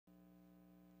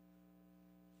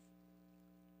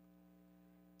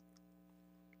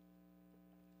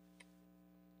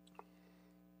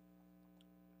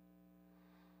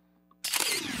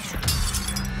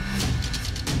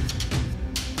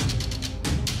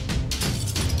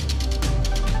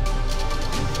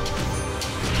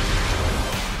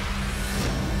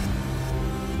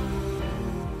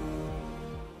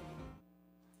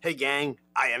Hey gang,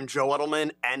 I am Joe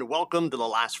Edelman and welcome to The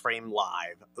Last Frame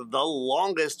Live, the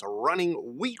longest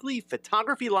running weekly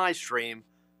photography live stream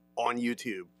on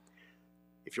YouTube.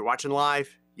 If you're watching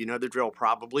live, you know the drill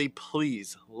probably.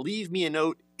 Please leave me a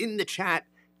note in the chat.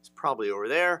 It's probably over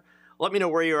there. Let me know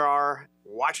where you are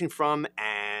watching from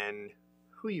and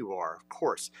who you are, of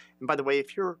course. And by the way,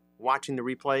 if you're watching the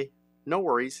replay, no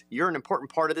worries. You're an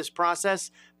important part of this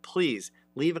process. Please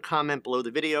leave a comment below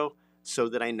the video so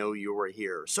that I know you were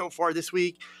here. So far this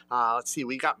week, let's see,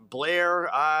 we got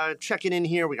Blair checking in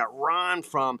here. We got Ron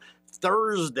from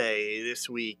Thursday this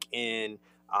week in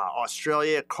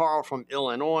Australia, Carl from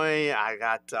Illinois. I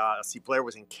got, let's see, Blair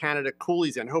was in Canada,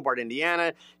 Cooley's in Hobart,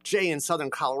 Indiana, Jay in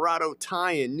Southern Colorado,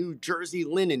 Ty in New Jersey,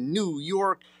 Lynn in New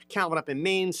York, Calvin up in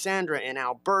Maine, Sandra in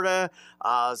Alberta,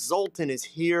 Zoltan is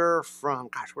here from,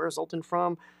 gosh, where is Zoltan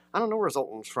from? I don't know where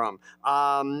Zoltan's from.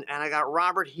 And I got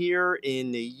Robert here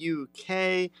in the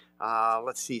UK.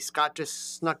 Let's see, Scott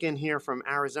just snuck in here from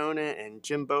Arizona and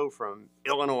Jimbo from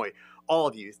Illinois. All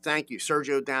of you, thank you.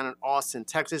 Sergio down in Austin,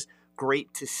 Texas.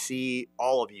 Great to see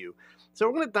all of you. So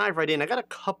we're going to dive right in. I got a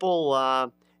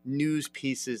couple news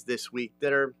pieces this week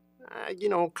that are,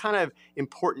 kind of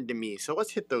important to me. So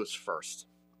let's hit those first.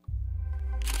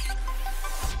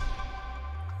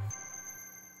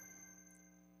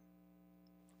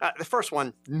 The first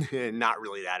one, not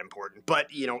really that important, but,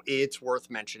 it's worth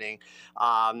mentioning.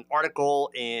 Article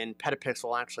in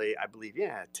Petapixel, actually, I believe,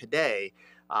 today.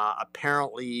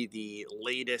 Apparently, the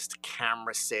latest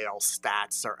camera sales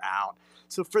stats are out.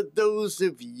 So for those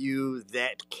of you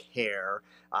that care,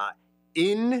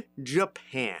 in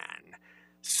Japan,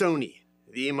 Sony,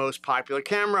 the most popular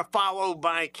camera, followed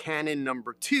by Canon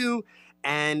 #2,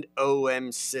 and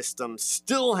OM Systems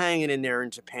still hanging in there in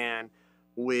Japan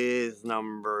with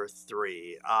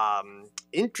 #3.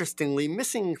 Interestingly,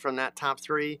 missing from that top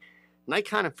three,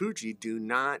 Nikon and Fuji do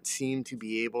not seem to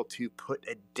be able to put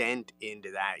a dent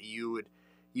into that. You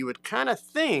would kind of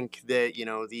think that,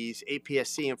 these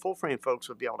APS-C and full frame folks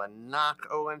would be able to knock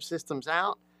OM Systems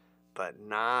out, but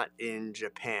not in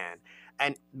Japan.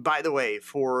 And by the way,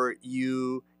 for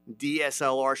you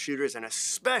DSLR shooters, and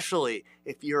especially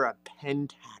if you're a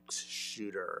Pentax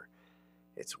shooter,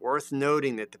 it's worth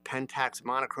noting that the Pentax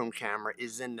monochrome camera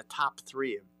is in the top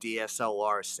 3 of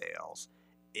DSLR sales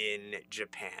in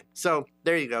Japan. So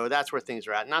there you go. That's where things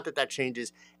are at. Not that that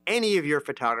changes any of your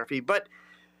photography, but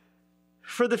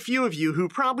for the few of you who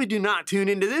probably do not tune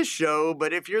into this show,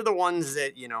 but if you're the ones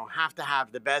that, have to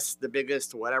have the best, the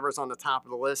biggest, whatever's on the top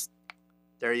of the list,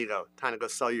 there you go. Time to go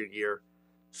sell your gear,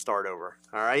 start over.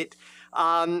 All right.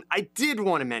 I did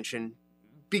want to mention,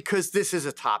 because this is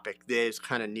a topic that is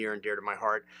kind of near and dear to my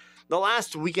heart. The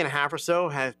last week and a half or so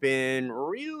have been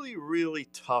really, really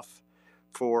tough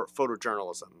for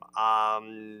photojournalism.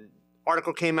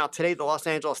 Article came out today. The Los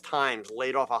Angeles Times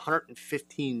laid off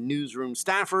 115 newsroom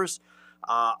staffers,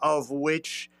 of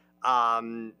which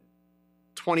 25%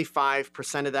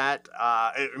 of that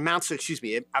it amounts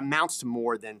to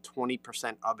more than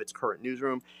 20% of its current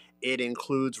newsroom. It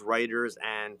includes writers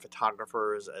and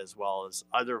photographers as well as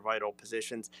other vital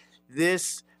positions.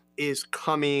 This is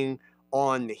coming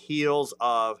on the heels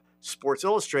of Sports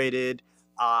Illustrated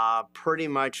pretty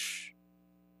much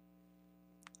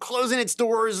closing its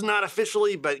doors, not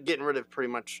officially, but getting rid of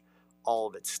pretty much all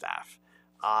of its staff.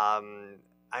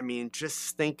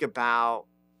 Just think about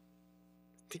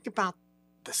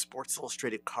the Sports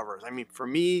Illustrated covers. For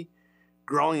me,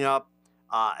 growing up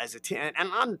as a teen,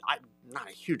 and I'm not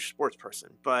a huge sports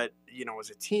person, but, as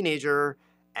a teenager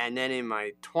and then in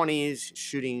my 20s,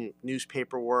 shooting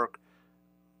newspaper work,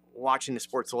 watching the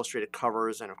Sports Illustrated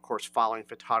covers, and of course, following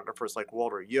photographers like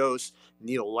Walter Yost,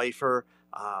 Neil Leifer.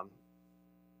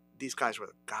 These guys were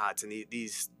the gods, and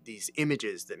these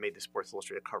images that made the Sports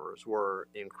Illustrated covers were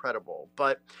incredible.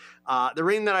 But the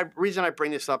reason I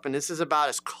bring this up, and this is about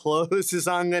as close as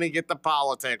I'm going to get to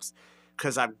politics,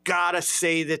 because I've got to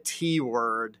say the T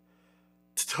word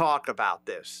to talk about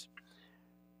this.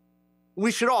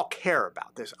 We should all care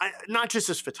about this, not just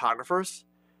as photographers.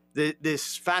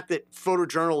 This fact that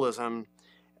photojournalism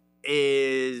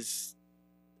is,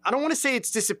 I don't want to say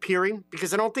it's disappearing,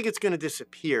 because I don't think it's going to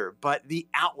disappear, but the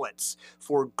outlets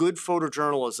for good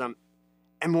photojournalism,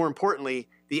 and more importantly,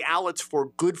 the outlets for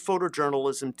good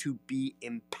photojournalism to be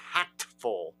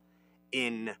impactful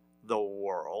in the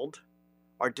world,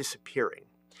 are disappearing.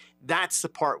 That's the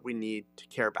part we need to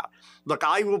care about. Look,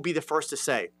 I will be the first to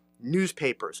say,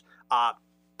 newspapers,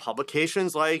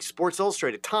 publications like Sports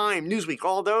Illustrated, Time, Newsweek,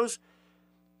 all those,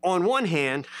 on one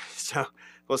hand, so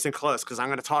listen close because I'm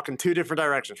going to talk in two different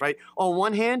directions, right? On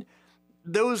one hand,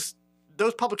 those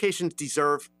publications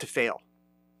deserve to fail.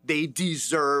 They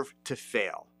deserve to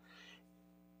fail.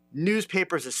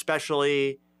 newspapers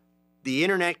especially, the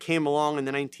internet came along in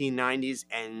the 1990s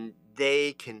and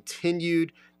they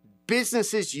continued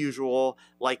business as usual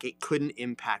like it couldn't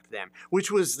impact them, which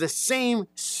was the same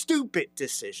stupid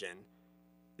decision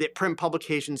that print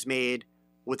publications made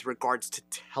with regards to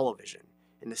television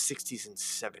in the 60s and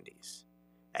 70s.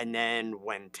 And then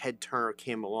when Ted Turner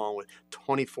came along with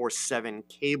 24/7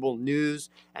 cable news,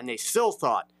 and they still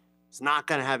thought it's not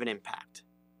going to have an impact.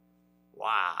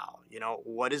 Wow. You know,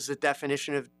 what is the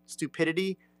definition of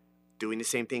stupidity? Doing the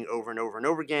same thing over and over and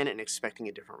over again and expecting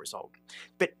a different result.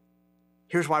 But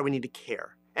here's why we need to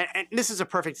care. And this is a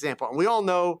perfect example. And we all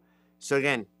know, so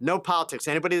again, no politics.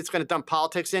 Anybody that's going to dump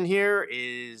politics in here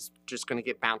is just going to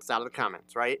get bounced out of the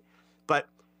comments, right? But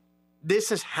this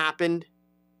has happened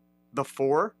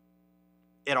before.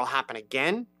 It'll happen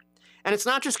again. And it's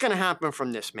not just going to happen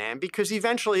from this man, because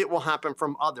eventually it will happen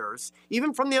from others,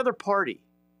 even from the other party,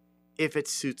 if it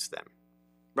suits them,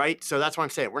 right? So that's what I'm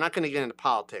saying. We're not going to get into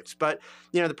politics. But,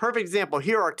 you know, the perfect example,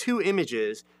 here are two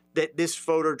images that this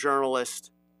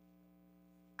photojournalist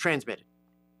transmitted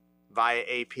via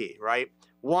AP, right?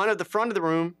 One at the front of the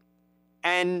room,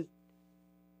 and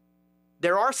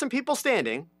there are some people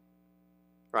standing,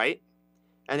 right?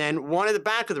 And then one at the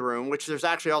back of the room, which there's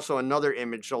actually also another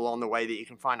image along the way that you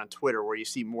can find on Twitter where you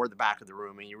see more of the back of the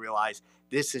room and you realize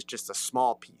this is just a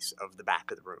small piece of the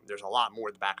back of the room. There's a lot more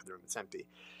at the back of the room that's empty.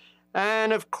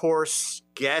 And of course,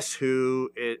 guess who?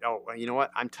 Oh, you know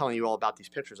what? I'm telling you all about these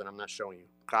pictures and I'm not showing you.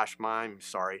 Gosh, I'm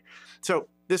sorry. So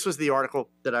this was the article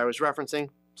that I was referencing.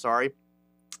 Sorry.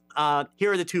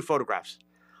 Here are the two photographs.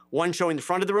 One showing the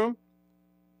front of the room.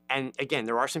 And again,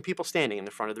 there are some people standing in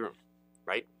the front of the room,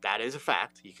 right? That is a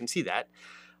fact. You can see that.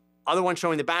 Other one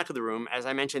showing the back of the room. As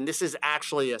I mentioned, this is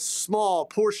actually a small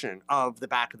portion of the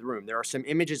back of the room. There are some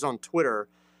images on Twitter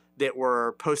that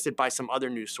were posted by some other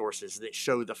news sources that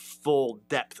show the full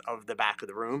depth of the back of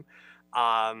the room.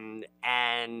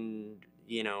 And,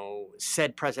 you know,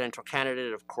 said presidential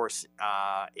candidate, of course,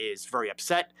 is very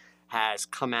upset, has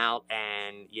come out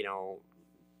and, you know,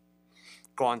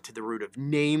 gone to the root of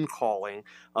name calling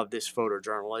of this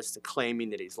photojournalist and claiming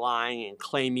that he's lying and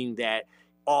claiming that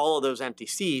all of those empty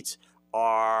seats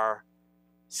are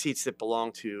seats that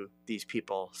belong to these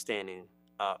people standing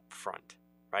up front,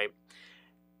 right?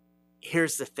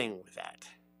 Here's the thing with that.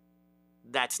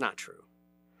 That's not true.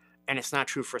 And it's not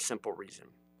true for a simple reason.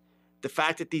 The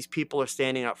fact that these people are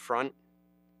standing up front,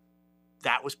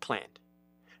 that was planned.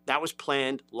 That was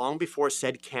planned long before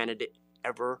said candidate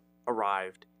ever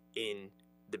arrived in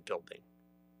the building.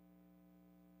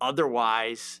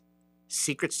 Otherwise,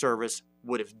 Secret Service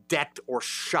would have decked or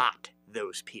shot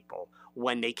those people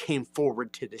when they came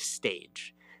forward to the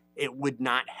stage. It would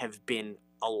not have been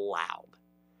allowed.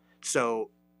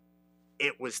 So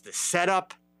it was the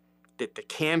setup that the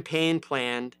campaign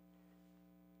planned,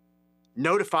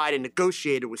 notified and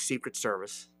negotiated with Secret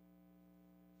Service.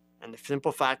 And the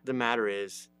simple fact of the matter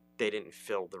is they didn't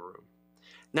fill the room.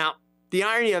 Now, the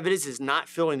irony of it is not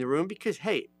filling the room because,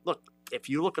 hey, look, if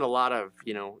you look at a lot of,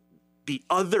 you know, the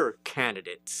other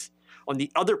candidates on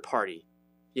the other party,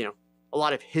 you know, a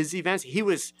lot of his events, he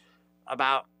was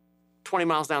about 20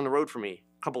 miles down the road from me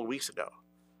a couple of weeks ago.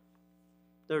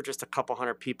 There were just a couple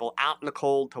hundred people out in the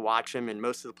cold to watch him, and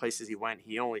most of the places he went,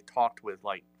 he only talked with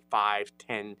like 5,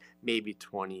 10, maybe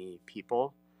 20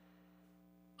 people.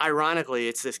 Ironically,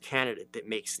 it's this candidate that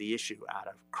makes the issue out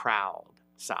of crowd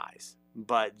size,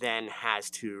 but then has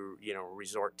to, you know,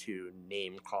 resort to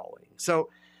name calling. So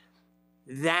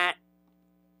that,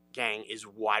 gang, is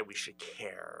why we should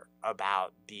care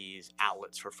about these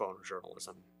outlets for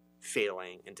photojournalism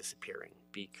failing and disappearing,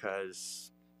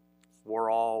 because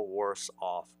we're all worse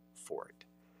off for it.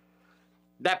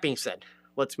 That being said,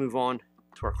 let's move on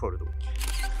to our quote of the week.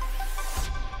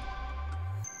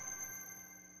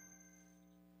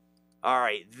 All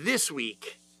right, this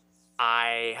week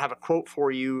I have a quote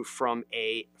for you from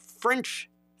a French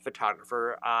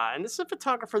photographer, and this is a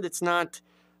photographer that's not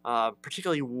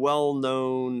particularly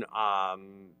well-known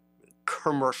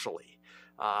commercially.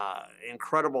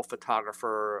 Incredible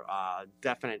photographer,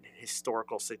 definite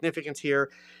historical significance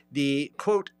here. The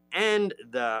quote and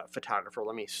the photographer,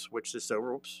 let me switch this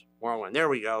over. Oops, wrong one. There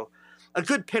we go. A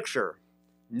good picture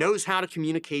knows how to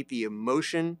communicate the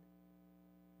emotion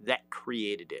that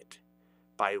created it,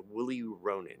 by Willie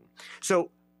Ronan.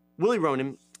 So Willie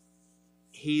Ronan,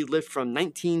 he lived from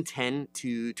 1910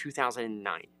 to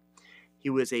 2009. He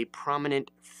was a prominent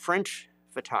French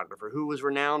photographer who was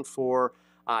renowned for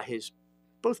his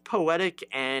both poetic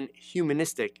and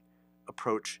humanistic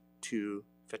approach to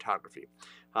photography.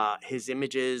 His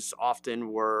images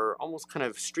often were almost kind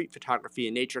of street photography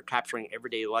in nature, capturing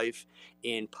everyday life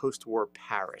in post-war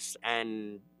Paris.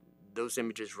 And those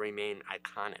images remain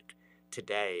iconic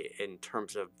today in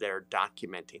terms of their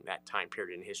documenting that time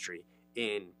period in history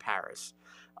in Paris.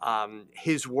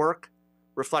 His work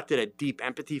reflected a deep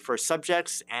empathy for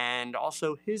subjects and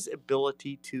also his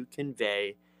ability to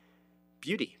convey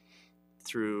beauty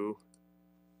through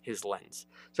his lens.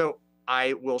 So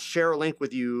I will share a link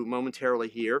with you momentarily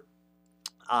here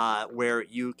where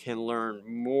you can learn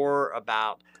more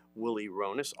about Willie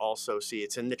Ronis. Also, see,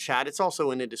 it's in the chat. It's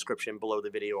also in the description below the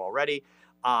video already.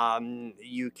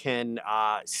 You can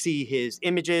see his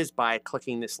images by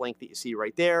clicking this link that you see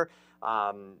right there.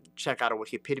 Check out a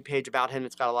Wikipedia page about him.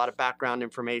 It's got a lot of background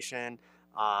information,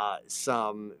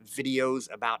 some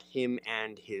videos about him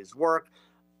and his work.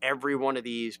 Every one of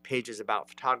these pages about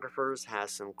photographers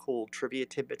has some cool trivia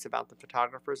tidbits about the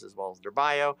photographers as well as their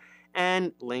bio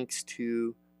and links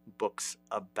to books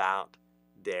about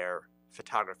their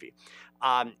photography.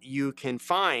 You can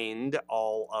find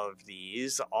all of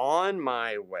these on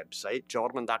my website,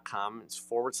 joeedelman.com. It's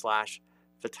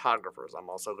 /photographers. I'm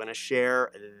also going to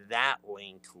share that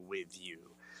link with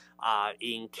you.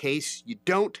 In case you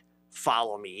don't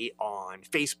follow me on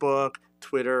Facebook,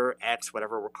 Twitter, X,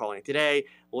 whatever we're calling it today,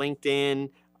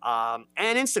 LinkedIn, and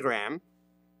Instagram,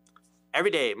 every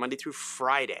day, Monday through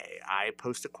Friday, I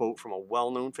post a quote from a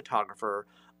well-known photographer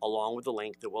along with a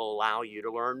link that will allow you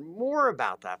to learn more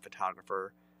about that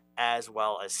photographer as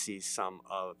well as see some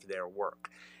of their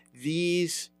work.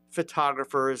 These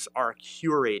photographers are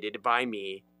curated by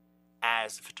me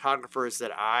as photographers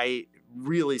that I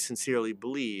really sincerely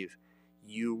believe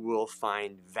you will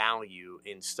find value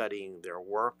in studying their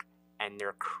work and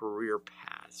their career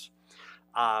paths.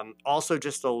 Also,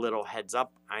 just a little heads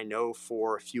up, I know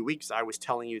for a few weeks I was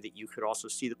telling you that you could also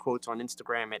see the quotes on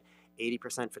Instagram at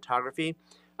 80% photography.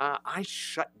 I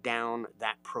shut down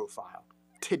that profile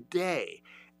today,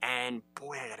 and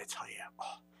boy, I gotta tell you,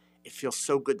 it feels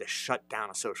so good to shut down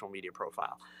a social media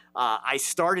profile. I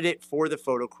started it for the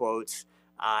photo quotes,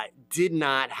 did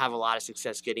not have a lot of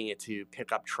success getting it to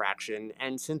pick up traction,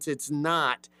 and since it's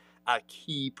not a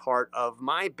key part of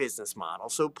my business model,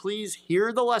 so please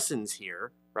hear the lessons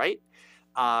here, right?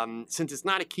 Since it's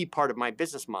not a key part of my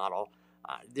business model,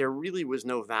 there really was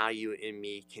no value in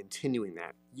me continuing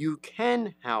that. You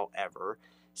can, however,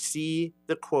 see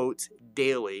the quotes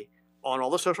daily on all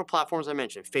the social platforms I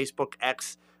mentioned, Facebook,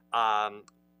 X,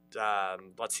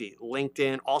 let's see,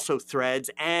 LinkedIn, also Threads,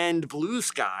 and Blue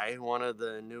Sky, one of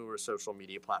the newer social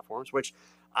media platforms, which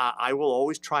I will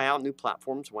always try out new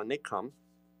platforms when they come.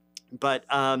 But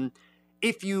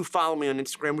if you follow me on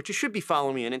Instagram, which you should be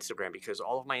following me on Instagram because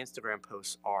all of my Instagram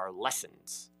posts are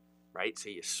lessons, right? So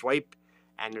you swipe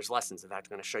and there's lessons. In fact,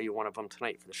 I'm going to show you one of them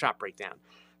tonight for the shop breakdown.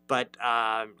 But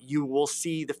you will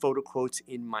see the photo quotes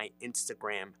in my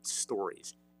Instagram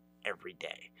stories every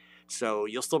day. So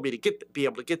you'll still be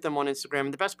able to get them on Instagram.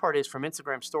 And the best part is from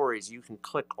Instagram stories, you can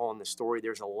click on the story.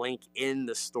 There's a link in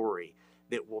the story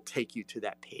that will take you to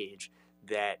that page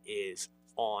that is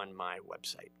on my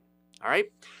website. All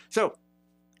right. So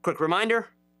quick reminder,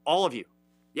 all of you.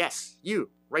 Yes,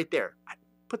 you right there.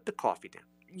 Put the coffee down.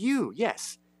 You,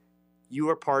 yes. You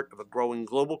are part of a growing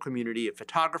global community of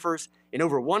photographers in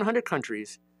over 100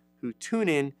 countries who tune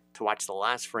in to watch The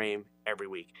Last Frame every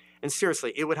week. And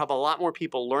seriously, it would help a lot more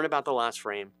people learn about The Last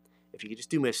Frame if you could just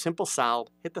do me a simple solid,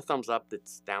 hit the thumbs up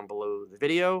that's down below the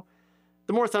video.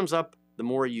 The more thumbs up, the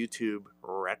more YouTube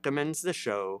recommends the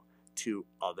show to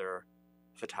other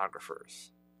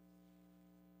photographers.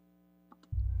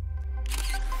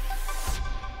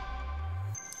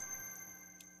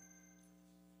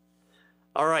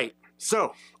 All right,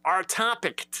 so our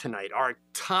topic tonight, our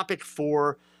topic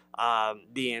for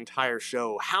the entire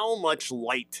show, how much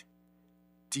light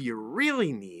do you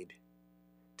really need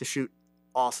to shoot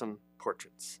awesome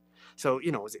portraits? So,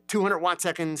 is it 200 watt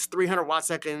seconds, 300 watt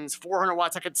seconds, 400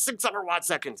 watt seconds, 600 watt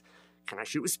seconds? Can I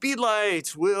shoot with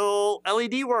speedlights? Will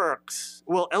LEDs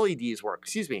work,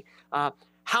 excuse me.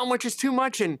 How much is too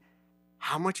much and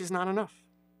how much is not enough?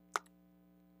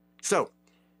 So,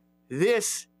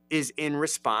 this is in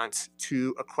response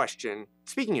to a question.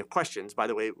 Speaking of questions, by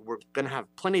the way, we're going to have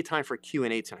plenty of time for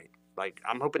Q&A tonight.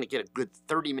 I'm hoping to get a good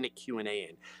 30-minute Q&A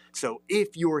in. So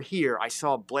if you're here, I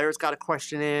saw Blair's got a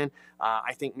question in.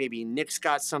 I think maybe Nick's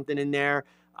got something in there.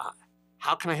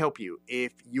 How can I help you?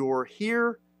 If you're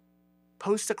here,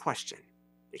 post a question.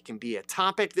 It can be a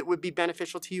topic that would be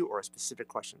beneficial to you or a specific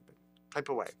question, but type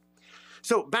away.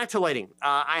 So back to lighting.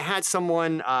 I had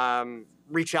someone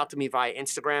reach out to me via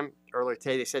Instagram. earlier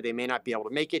today. They said they may not be able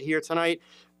to make it here tonight,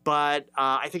 but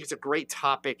I think it's a great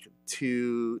topic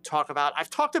to talk about. I've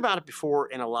talked about it before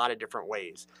in a lot of different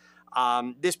ways.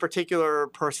 This particular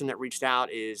person that reached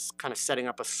out is kind of setting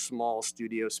up a small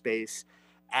studio space,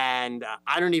 and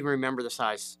I don't even remember the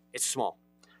size. It's small,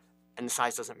 and the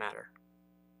size doesn't matter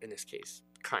in this case,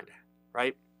 kind of,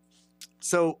 right?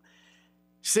 So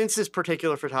since this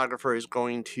particular photographer is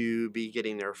going to be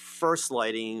getting their first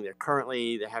lighting,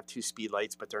 they have 2 speed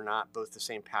lights, but they're not both the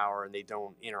same power and they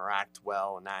don't interact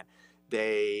well, and that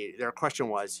their question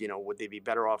was, would they be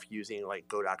better off using like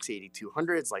Godox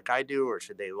 8200s like I do, or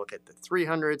should they look at the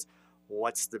 300s?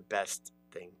 What's the best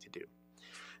thing to do?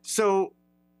 So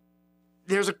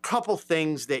there's a couple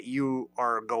things that you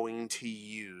are going to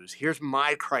use. Here's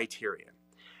my criteria.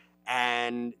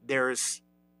 And there's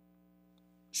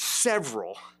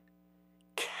several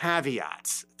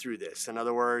caveats through this. In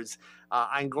other words,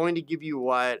 I'm going to give you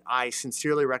what I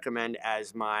sincerely recommend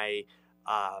as my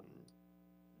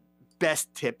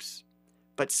best tips,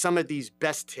 but some of these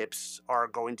best tips are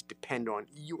going to depend on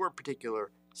your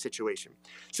particular situation.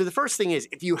 So the first thing is,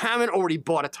 if you haven't already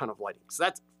bought a ton of lighting, so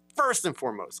that's first and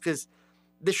foremost, because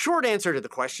the short answer to the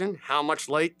question, how much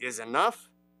light is enough?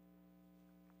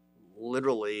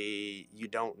 Literally, you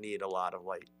don't need a lot of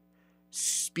light.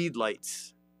 Speed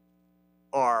lights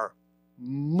are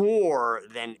more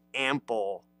than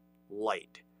ample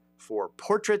light for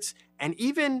portraits and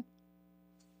even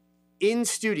in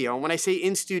studio. And when I say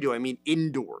in studio, I mean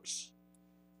indoors.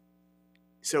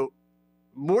 So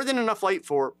more than enough light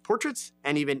for portraits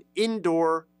and even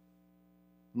indoor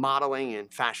modeling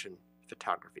and fashion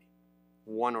photography.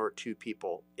 1 or 2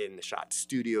 people in the shot,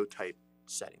 studio type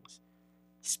settings.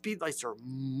 Speed lights are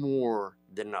more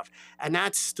than enough. And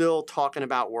that's still talking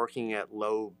about working at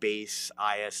low base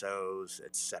ISOs,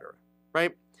 etc.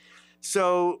 Right?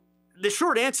 So the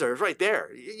short answer is right there.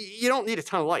 You don't need a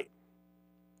ton of light.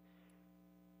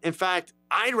 In fact,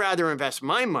 I'd rather invest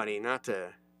my money, not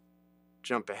to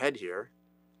jump ahead here,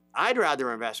 I'd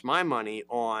rather invest my money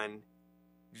on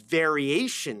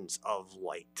variations of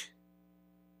light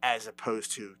as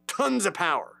opposed to tons of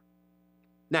power.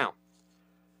 Now,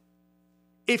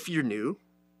 if you're new,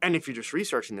 and if you're just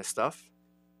researching this stuff,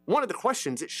 one of the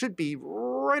questions that should be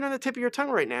right on the tip of your tongue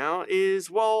right now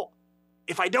is, well,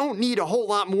 if I don't need a whole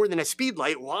lot more than a speed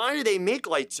light, why do they make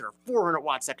lights that are 400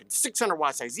 watt seconds, 600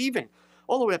 watt seconds, even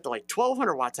all the way up to like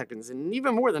 1200 watt seconds, and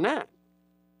even more than that?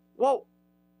 Well,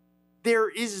 there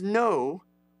is no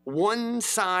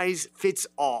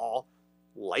one-size-fits-all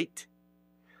light.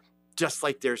 Just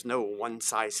like there's no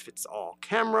one-size-fits-all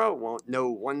camera, no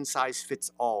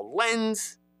one-size-fits-all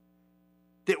lens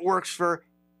that works for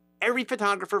every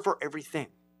photographer for everything.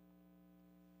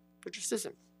 There just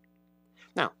isn't.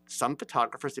 Now, some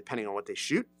photographers, depending on what they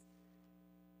shoot,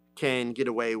 can get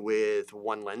away with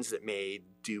one lens that may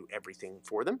do everything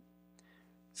for them.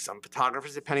 Some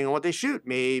photographers, depending on what they shoot,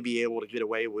 may be able to get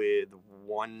away with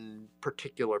one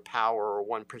particular power or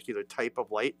one particular type of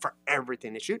light for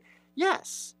everything they shoot.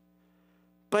 Yes.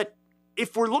 But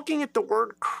if we're looking at the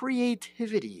word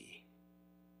creativity,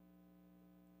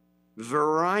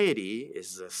 variety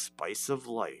is the spice of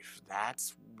life.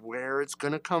 That's where it's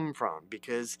going to come from,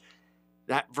 because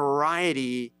that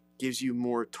variety gives you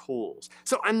more tools.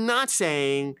 So I'm not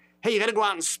saying, hey, you got to go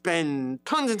out and spend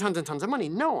tons and tons and tons of money.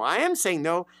 No, I am saying,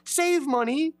 though, save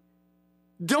money.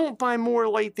 Don't buy more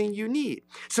light than you need.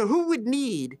 So who would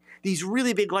need these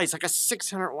really big lights, like a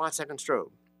 600 watt second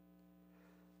strobe?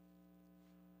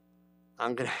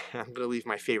 I'm gonna leave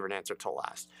my favorite answer till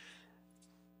last.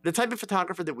 The type of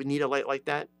photographer that would need a light like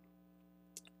that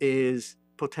is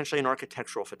potentially an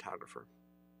architectural photographer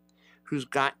who's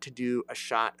got to do a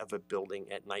shot of a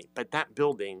building at night, but that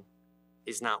building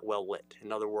is not well lit.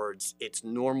 In other words, its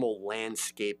normal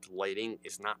landscaped lighting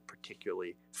is not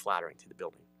particularly flattering to the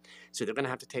building. So they're going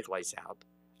to have to take lights out,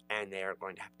 and they are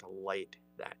going to have to light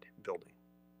that building.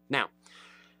 Now,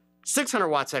 600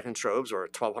 watt second strobes or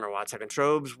 1200 watt second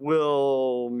strobes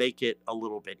will make it a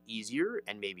little bit easier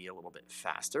and maybe a little bit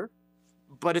faster.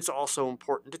 But it's also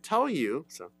important to tell you,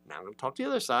 so now I'm going to talk to the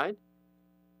other side,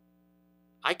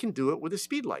 I can do it with a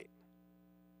speed light.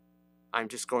 I'm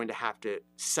just going to have to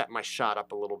set my shot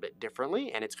up a little bit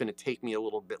differently, and it's going to take me a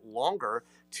little bit longer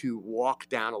to walk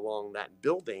down along that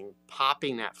building,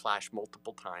 popping that flash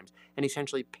multiple times, and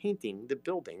essentially painting the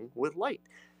building with light.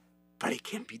 But it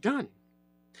can be done.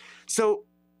 So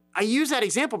I use that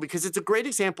example because it's a great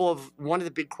example of one of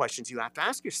the big questions you have to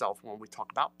ask yourself when we talk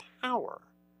about power.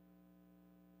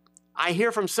 I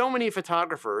hear from so many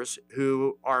photographers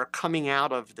who are coming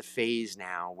out of the phase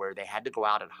now where they had to go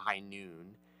out at high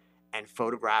noon and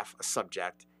photograph a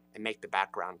subject and make the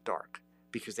background dark.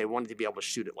 because they wanted to be able to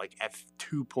shoot at like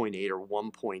f2.8 or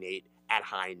 1.8 at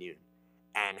high noon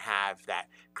and have that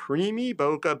creamy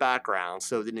bokeh background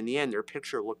so that in the end their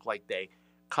picture looked like they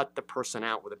cut the person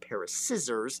out with a pair of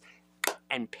scissors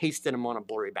and pasted them on a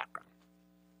blurry background.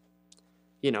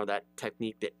 You know, that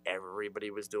technique that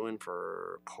everybody was doing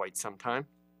for quite some time,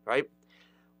 right?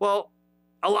 Well,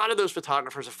 a lot of those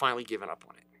photographers have finally given up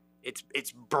on it.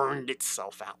 It's burned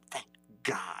itself out, thank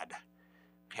God.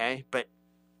 Okay, but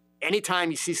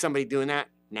anytime you see somebody doing that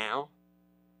now,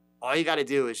 all you got to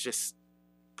do is just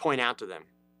point out to them.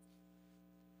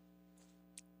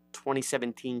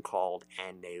 2017 called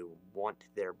and they want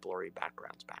their blurry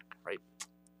backgrounds back, right?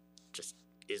 Just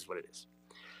is what it is.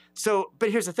 So,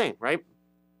 but here's the thing, right?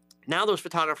 Now those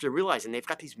photographers are realizing they've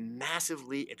got these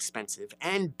massively expensive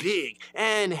and big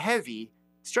and heavy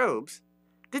strobes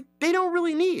that they don't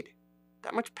really need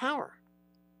that much power,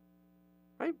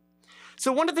 right?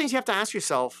 So one of the things you have to ask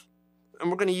yourself, and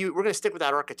we're going to stick with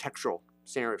that architectural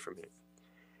scenario from here.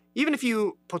 Even if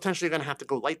you potentially are going to have to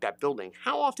go light that building,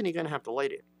 how often are you going to have to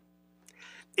light it?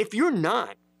 If you're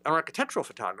not an architectural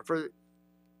photographer,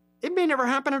 it may never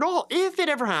happen at all, if it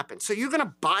ever happens. So you're going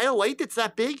to buy a light that's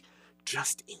that big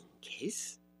just in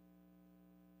case,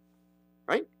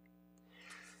 right?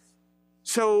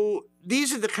 So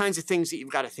these are the kinds of things that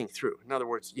you've got to think through. In other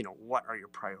words, you know, what are your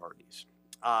priorities?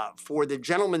 For the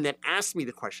gentleman that asked me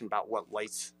the question about what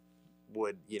lights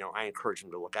would, you know, I encourage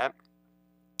him to look at.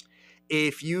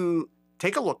 If you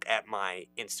take a look at my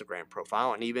Instagram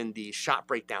profile and even the shot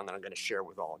breakdown that I'm going to share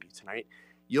with all of you tonight,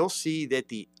 you'll see that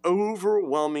the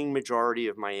overwhelming majority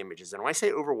of my images, and when I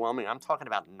say overwhelming, I'm talking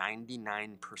about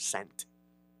 99%.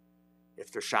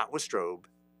 If they're shot with strobe,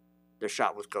 they're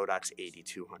shot with Godox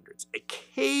 8200s.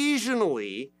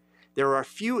 Occasionally, there are a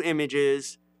few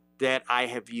images that I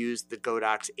have used the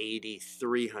Godox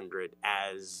 8300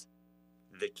 as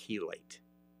the key light.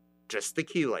 Just the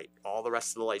key light. All the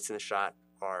rest of the lights in the shot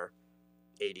are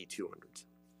 8200s.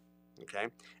 Okay?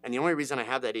 And the only reason I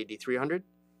have that 8300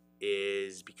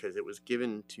 is because it was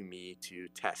given to me to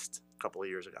test a couple of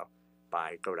years ago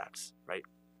by Godox, right?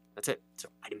 That's it. So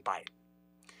I didn't buy it.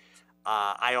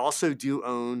 I also do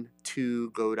own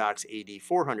two Godox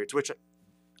 8400s, which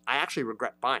I actually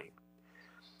regret buying.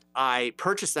 I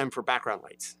purchased them for background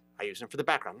lights. I use them for the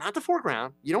background, not the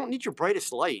foreground. You don't need your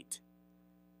brightest light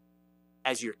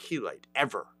as your key light,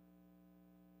 ever.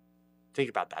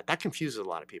 Think about that. That confuses a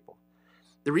lot of people.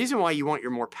 The reason why you want your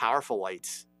more powerful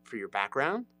lights for your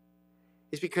background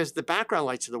is because the background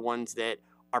lights are the ones that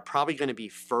are probably going to be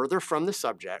further from the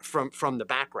subject, from the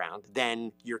background,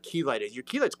 than your key light is. Your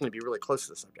key light's going to be really close to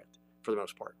the subject for the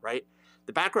most part, right?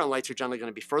 The background lights are generally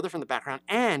going to be further from the background,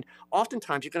 and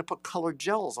oftentimes you're going to put colored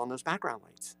gels on those background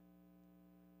lights,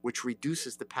 which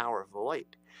reduces the power of the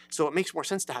light. So it makes more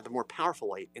sense to have the more powerful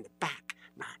light in the back,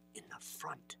 not in the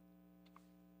front.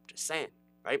 Just saying,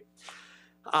 right?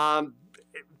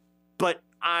 But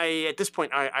at this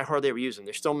point, I hardly ever use them.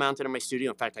 They're still mounted in my studio.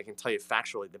 In fact, I can tell you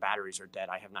factually, the batteries are dead.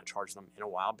 I have not charged them in a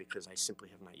while because I simply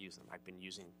have not used them. I've been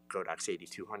using Godox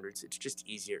 8200s. It's just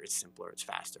easier, it's simpler, it's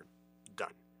faster.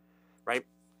 Done, right?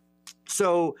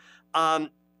 So, but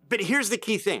here's the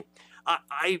key thing.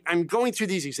 I'm going through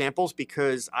these examples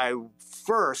because I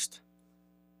first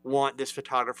want this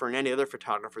photographer and any other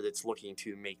photographer that's looking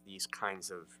to make these kinds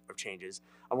of changes,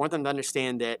 I want them to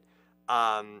understand that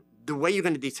the way you're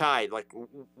going to decide, like,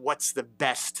 what's the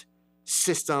best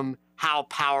system, how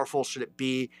powerful should it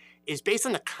be, is based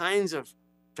on the kinds of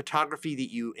photography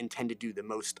that you intend to do the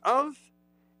most of,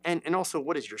 and also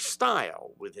what is your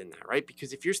style within that, right?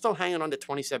 Because if you're still hanging on to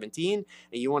 2017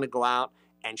 and you want to go out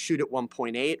and shoot at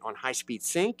 1.8 on high-speed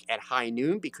sync at high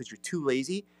noon because you're too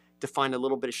lazy to find a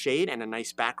little bit of shade and a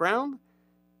nice background,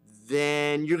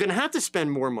 then you're going to have to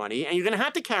spend more money and you're going to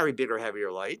have to carry bigger,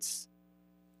 heavier lights.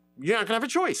 You're not going to have a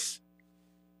choice,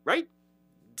 right?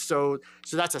 So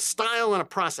that's a style and a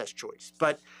process choice.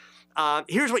 But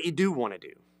here's what you do want to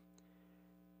do.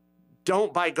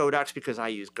 Don't buy Godox because I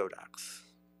use Godox.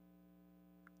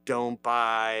 Don't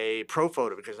buy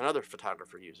Profoto because another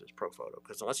photographer uses Profoto.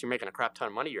 Because unless you're making a crap ton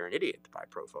of money, you're an idiot to buy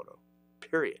Profoto.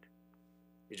 Period.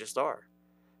 You just are.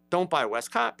 Don't buy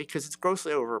Westcott because it's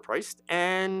grossly overpriced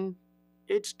and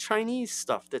it's Chinese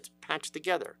stuff that's patched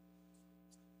together.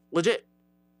 Legit.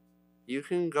 You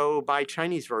can go buy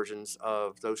Chinese versions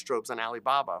of those strobes on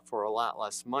Alibaba for a lot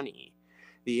less money.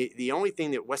 The only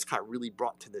thing that Westcott really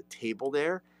brought to the table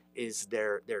there is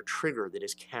their trigger that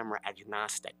is camera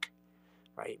agnostic,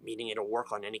 right? Meaning it'll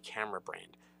work on any camera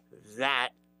brand. That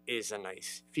is a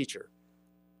nice feature.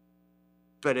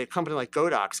 But a company like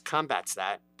Godox combats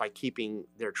that by keeping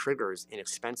their triggers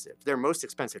inexpensive. Their most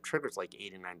expensive triggers like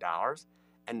 $89,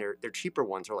 and their cheaper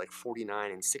ones are like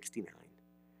 49 and 69.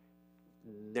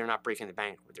 They're not breaking the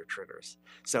bank with their triggers.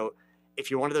 So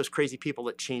if you're one of those crazy people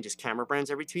that changes camera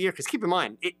brands every 2 years, because keep in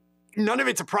mind, none of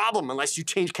it's a problem unless you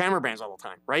change camera brands all the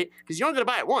time, right? Because you're only going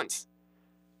to buy it once.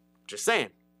 Just saying.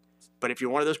 But if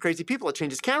you're one of those crazy people that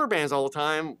changes camera brands all the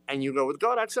time and you go with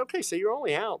Kodak, okay, so you're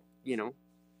only out,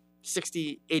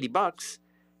 60, 80 bucks.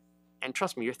 And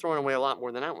trust me, you're throwing away a lot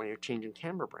more than that when you're changing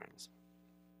camera brands.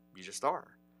 You just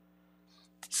are.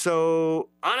 So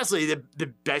honestly, the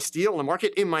best deal in the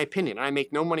market, in my opinion, and I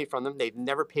make no money from them. They've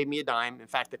never paid me a dime. In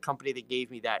fact, the company that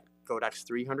gave me that Kodak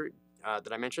 300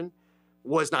 that I mentioned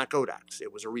was not Kodak's.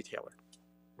 It was a retailer,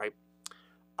 right?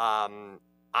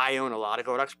 I own a lot of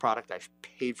Kodak's product. I've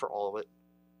paid for all of it,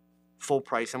 full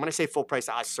price. And when I say full price,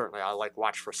 I like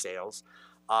watch for sales.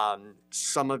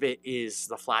 Some of it is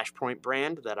the Flashpoint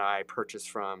brand that I purchased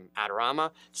from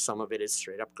Adorama. Some of it is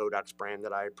straight up Kodak's brand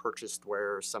that I purchased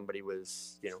where somebody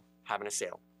was, having a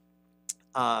sale.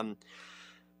 But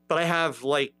I have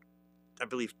I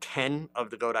believe 10 of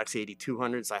the Kodak's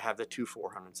 8200s. I have the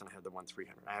 2400s and I have the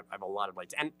 1300. I have a lot of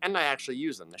lights and I actually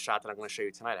use them. The shot that I'm going to show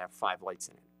you tonight, I have 5 lights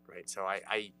in it, right? So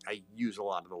I use a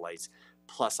lot of the lights.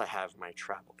 Plus I have my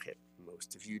travel kit.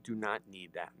 Most of you do not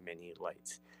need that many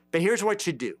lights. But here's what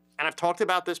you do. And I've talked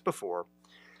about this before,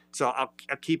 so I'll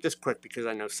keep this quick because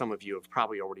I know some of you have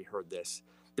probably already heard this.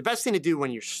 The best thing to do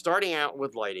when you're starting out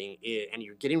with lighting and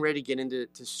you're getting ready to get into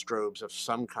strobes of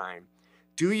some kind,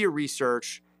 do your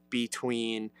research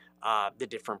between the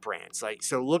different brands.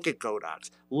 So look at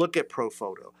Kodak's, look at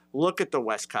Profoto, look at the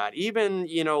Westcott, even,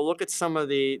 look at some of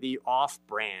the off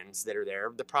brands that are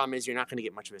there. The problem is you're not going to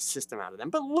get much of a system out of them,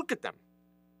 but look at them,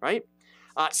 right?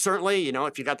 Certainly,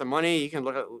 if you got the money, you can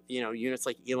look at, units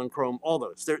like Edenchrome, all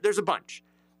those. There's a bunch.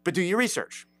 But do your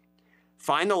research.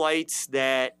 Find the lights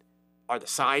that are the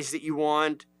size that you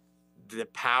want, the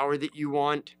power that you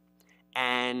want,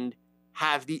 and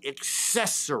have the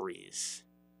accessories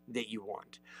that you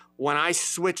want. When I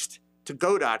switched to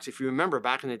Kodak's, if you remember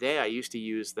back in the day, I used to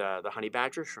use the Honey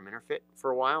Badgers from Interfit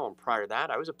for a while. And prior to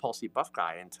that, I was a Paul C. Buff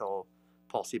guy until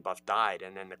Paul C. Buff died.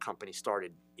 And then the company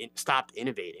stopped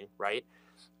innovating, right?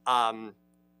 I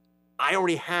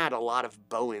already had a lot of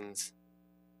Bowens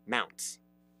mounts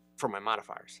for my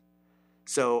modifiers.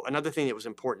 So another thing that was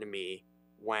important to me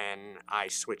when I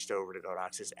switched over to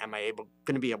Kodak's is, am I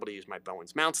going to be able to use my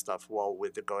Bowens mount stuff? Well,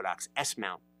 with the Kodak's S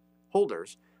mount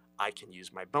holders, I can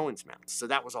use my Bowens mounts. So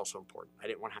that was also important. I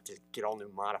didn't want to have to get all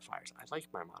new modifiers. I like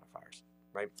my modifiers,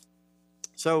 right?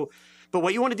 So, but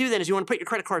what you want to do then is you want to put your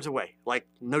credit cards away. Like,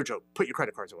 no joke, put your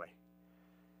credit cards away.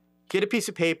 Get a piece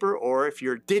of paper, or if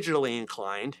you're digitally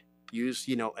inclined, use,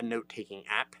 a note-taking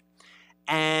app.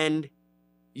 And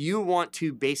you want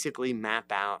to basically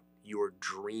map out your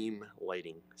dream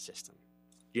lighting system.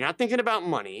 You're not thinking about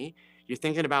money. You're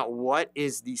thinking about what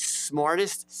is the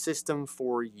smartest system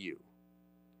for you.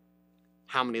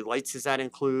 How many lights does that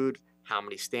include? How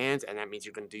many stands? And that means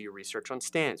you're going to do your research on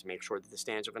stands. Make sure that the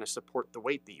stands are going to support the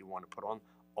weight that you want to put on.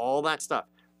 All that stuff.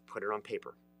 Put it on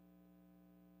paper.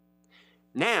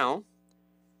 Now,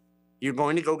 you're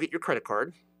going to go get your credit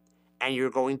card, and you're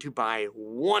going to buy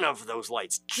one of those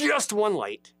lights. Just one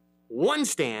light, one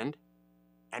stand,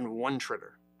 and one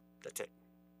trigger. That's it.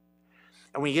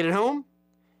 And when you get it home,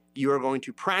 you are going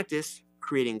to practice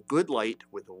creating good light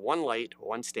with one light,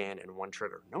 one stand, and one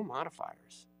trigger. No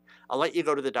modifiers. I'll let you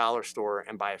go to the dollar store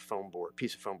and buy a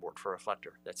piece of foam board for a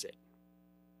reflector. That's it.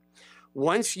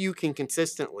 Once you can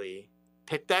consistently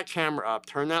pick that camera up,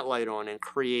 turn that light on, and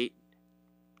create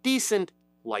decent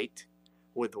light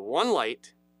with one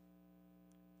light,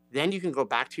 then you can go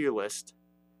back to your list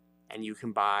and you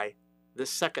can buy the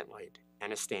second light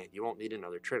and a stand. You won't need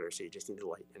another trigger, so you just need a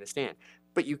light and a stand.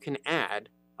 But you can add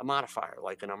a modifier,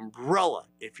 like an umbrella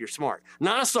if you're smart.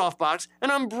 Not a softbox,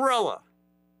 an umbrella.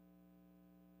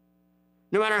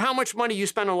 No matter how much money you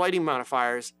spend on lighting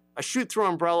modifiers, a shoot-through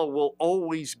umbrella will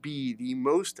always be the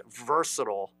most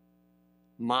versatile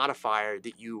modifier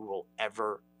that you will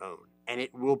ever own. And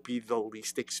it will be the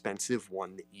least expensive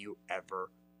one that you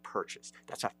ever purchase.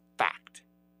 That's a fact.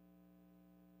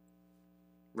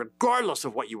 Regardless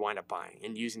of what you wind up buying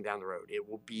and using down the road, it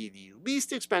will be the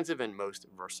least expensive and most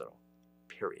versatile,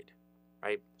 period.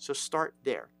 Right? So start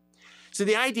there. So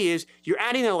the idea is you're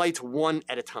adding the lights one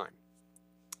at a time.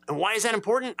 And why is that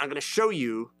important? I'm going to show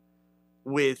you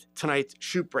with tonight's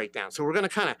shoot breakdown. So we're going to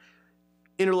kind of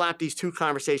interlap these two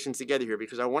conversations together here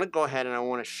because I want to go ahead and I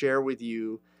want to share with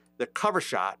you the cover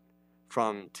shot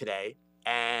from today,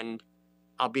 and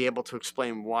I'll be able to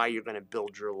explain why you're going to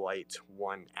build your lights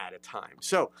one at a time.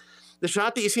 So the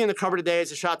shot that you see in the cover today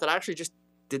is a shot that I actually just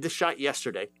did this shot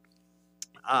yesterday.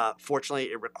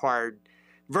 Fortunately, it required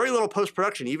Very little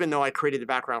post-production, even though I created the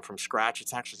background from scratch.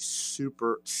 It's actually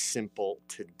super simple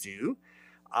to do.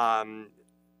 I've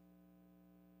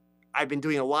been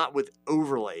doing a lot with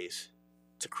overlays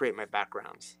to create my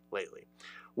backgrounds lately.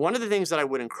 One of the things that I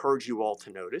would encourage you all to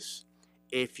notice,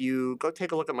 if you go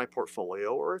take a look at my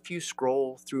portfolio or if you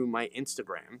scroll through my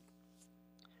Instagram,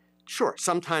 sure,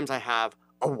 sometimes I have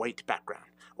a white background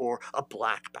or a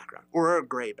black background or a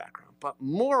gray background, but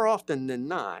more often than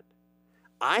not,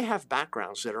 I have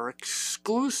backgrounds that are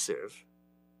exclusive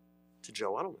to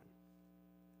Joe Edelman.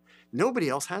 Nobody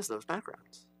else has those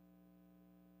backgrounds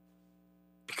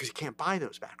because you can't buy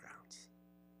those backgrounds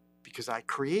because I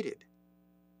created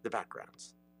the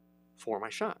backgrounds for my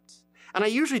shots. And I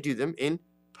usually do them in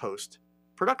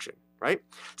post-production, right?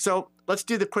 So let's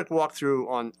do the quick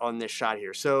walkthrough on this shot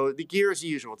here. So the gear is the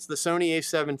usual. It's the Sony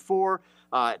a7 IV,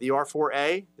 the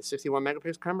R4A, the 61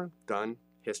 megapixel camera, done.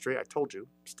 History, I told you,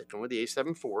 sticking with the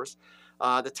a7 IVs.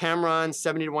 The Tamron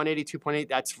 70 to 180 2.8,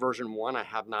 that's version 1. I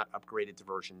have not upgraded to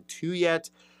version 2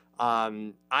 yet.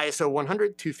 ISO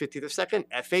 100, 250th of a second,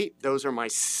 f8. Those are my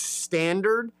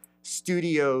standard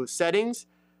studio settings.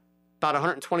 About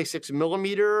 126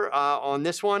 millimeter on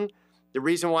this one. The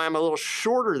reason why I'm a little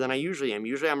shorter than I usually am,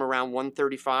 usually I'm around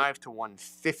 135 to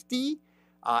 150,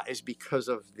 is because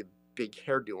of the big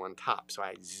hairdo on top. So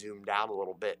I zoomed out a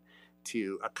little bit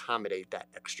to accommodate that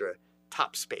extra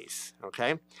top space,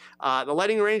 okay? The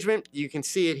lighting arrangement, you can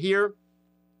see it here.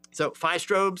 So 5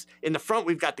 strobes. In the front,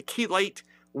 we've got the key light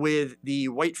with the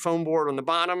white foam board on the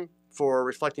bottom for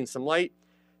reflecting some light.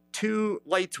 2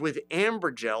 lights with amber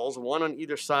gels, one on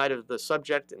either side of the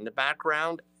subject in the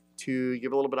background to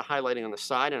give a little bit of highlighting on the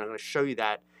side, and I'm going to show you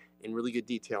that in really good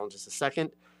detail in just a second.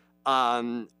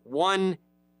 1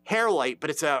 hair light,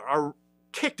 but it's a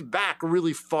kicked back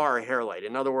really far hair light.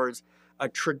 In other words, a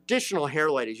traditional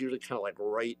hair light is usually kind of like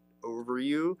right over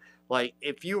you. Like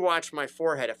if you watch my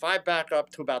forehead, if I back up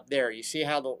to about there, you see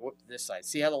how this side,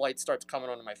 see how the light starts coming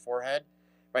onto my forehead,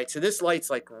 right? So this light's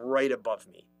like right above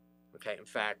me. Okay, in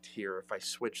fact, here, if I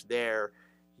switch there,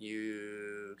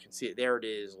 you can see it. There it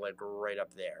is, like right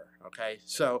up there. Okay,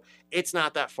 so it's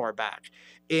not that far back.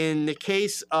 In the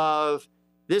case of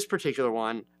this particular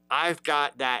one, I've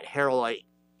got that hair light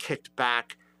kicked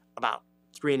back about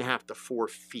 3.5 to 4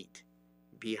 feet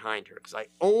behind her because I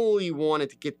only wanted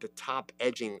to get the top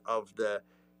edging of the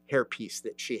hairpiece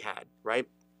that she had, right?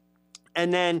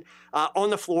 And then on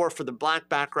the floor for the black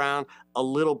background, a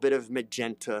little bit of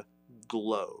magenta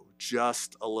glow,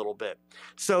 just a little bit.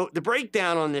 So the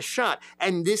breakdown on this shot,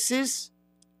 and this is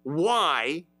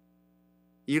why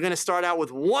you're going to start out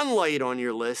with 1 light on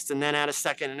your list and then add a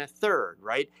second and a third,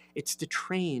 right? It's to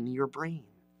train your brain,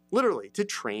 literally to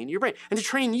train your brain and to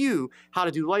train you how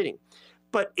to do lighting.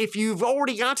 But if you've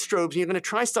already got strobes and you're going to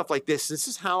try stuff like this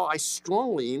is how I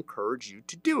strongly encourage you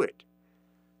to do it.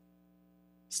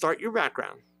 Start your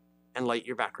background and light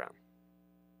your background.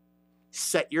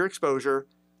 Set your exposure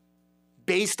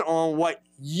based on what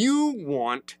you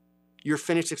want your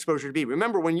finished exposure to be.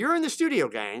 Remember, when you're in the studio,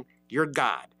 gang, you're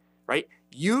God, right?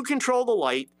 You control the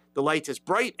light. The light's as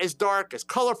bright, as dark, as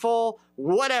colorful,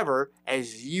 whatever,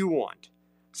 as you want.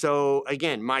 So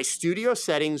again, my studio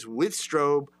settings with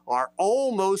strobe are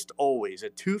almost always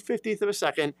at 2/50th of a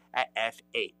second at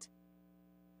f8.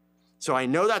 So I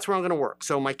know that's where I'm going to work.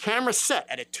 So my camera's set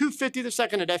at a 2/50th of a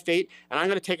second at f8, and I'm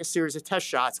going to take a series of test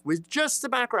shots with just the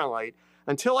background light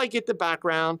until I get the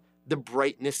background the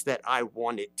brightness that I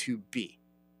want it to be.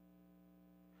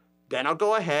 Then I'll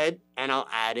go ahead and I'll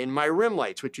add in my rim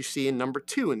lights, which you see in number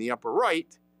 2 in the upper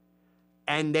right,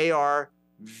 and they are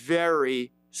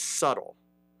very subtle.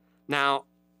 Now,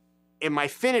 in my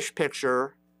finished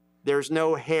picture, there's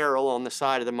no hair along the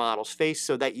side of the model's face,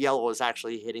 so that yellow is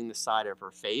actually hitting the side of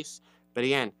her face. But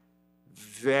again,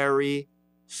 very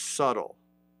subtle.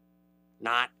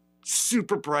 Not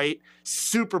super bright,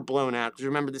 super blown out, because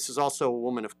remember, this is also a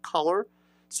woman of color,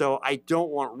 so I don't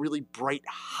want really bright,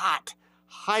 hot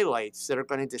highlights that are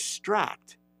going to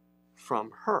distract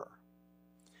from her.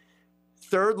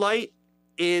 Third light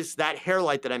is that hair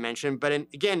light that I mentioned, but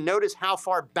again, notice how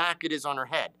far back it is on her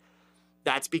head.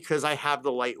 That's because I have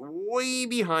the light way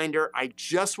behind her. I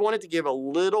just wanted to give a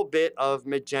little bit of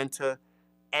magenta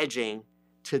edging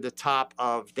to the top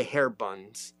of the hair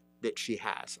buns that she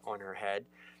has on her head.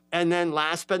 And then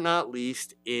last but not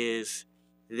least is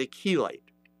the key light.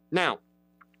 Now,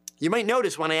 you might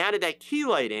notice when I added that key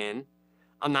light in,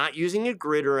 I'm not using a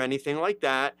grid or anything like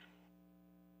that.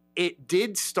 It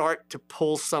did start to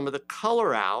pull some of the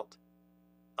color out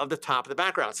of the top of the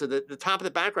background. So the top of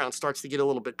the background starts to get a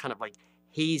little bit kind of like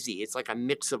hazy. It's like a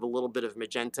mix of a little bit of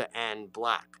magenta and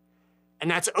black. And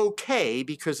that's okay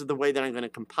because of the way that I'm going to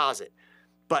composite.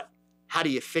 But how do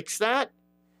you fix that?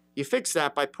 You fix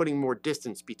that by putting more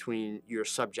distance between your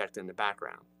subject and the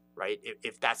background, right?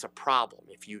 If that's a problem,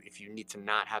 if you need to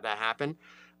not have that happen,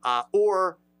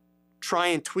 or try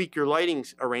and tweak your lighting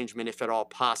arrangement if at all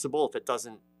possible, if it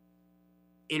doesn't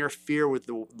interfere with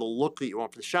the look that you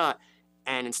want for the shot.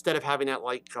 And instead of having that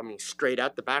light coming straight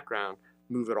at the background,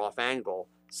 move it off angle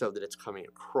so that it's coming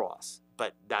across.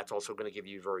 But that's also going to give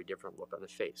you a very different look on the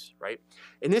face, right?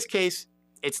 In this case,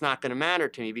 it's not going to matter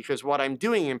to me because what I'm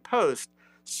doing in post,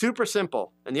 super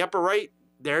simple. In the upper right,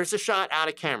 there's a shot out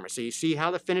of camera. So you see how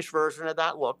the finished version of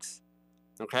that looks,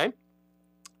 okay?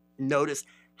 Notice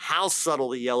how subtle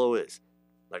the yellow is.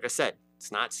 Like I said,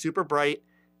 it's not super bright.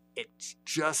 It's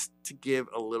just to give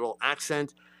a little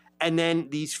accent. And then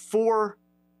these 4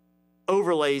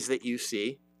 overlays that you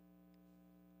see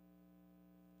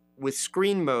with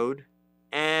screen mode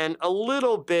and a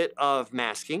little bit of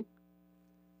masking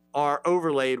are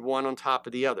overlaid one on top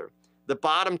of the other. The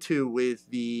bottom 2 with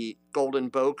the golden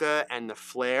bokeh and the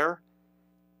flare,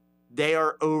 they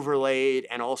are overlaid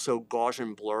and also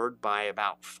Gaussian blurred by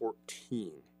about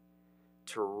 14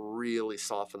 to really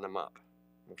soften them up,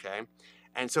 okay?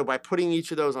 And so by putting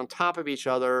each of those on top of each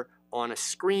other on a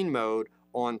screen mode,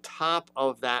 on top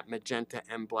of that magenta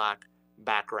and black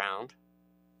background,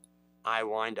 I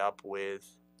wind up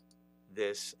with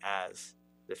this as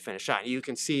the finished shot. You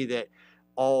can see that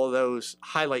all those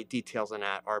highlight details on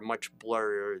that are much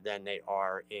blurrier than they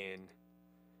are in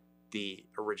the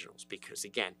originals because,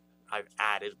 again, I've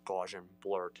added Gaussian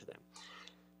blur to them.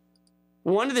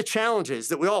 One of the challenges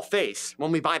that we all face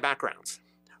when we buy backgrounds,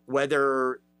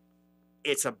 whether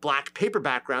it's a black paper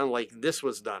background like this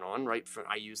was done on, right?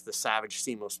 I use the Savage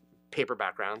Seamless paper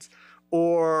backgrounds.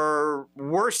 Or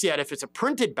worse yet, if it's a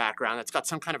printed background that's got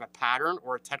some kind of a pattern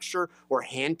or a texture or a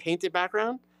hand-painted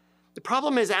background, the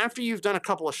problem is after you've done a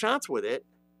couple of shots with it,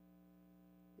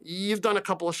 you've done a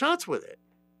couple of shots with it.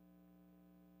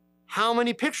 How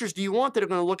many pictures do you want that are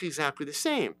going to look exactly the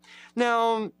same?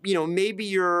 Now, maybe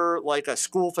you're like a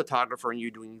school photographer and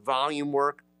you're doing volume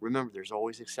work. Remember, there's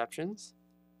always exceptions,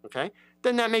 okay?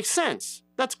 Then that makes sense.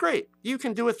 That's great. You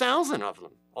can do 1,000 of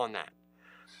them on that.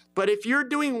 But if you're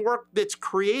doing work that's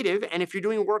creative and if you're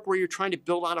doing work where you're trying to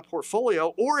build out a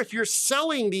portfolio, or if you're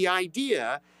selling the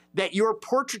idea that your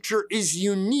portraiture is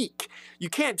unique, you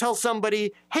can't tell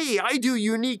somebody, hey, I do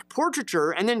unique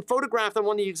portraiture, and then photograph them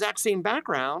on the exact same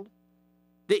background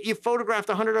that you photographed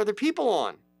 100 other people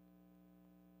on.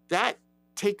 That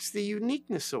takes the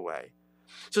uniqueness away.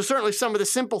 So certainly some of the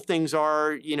simple things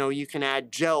are, you can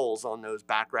add gels on those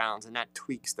backgrounds and that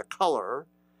tweaks the color.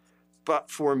 But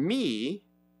for me,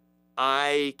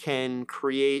 I can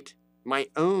create my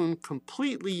own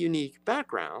completely unique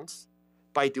backgrounds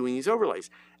by doing these overlays.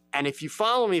 And if you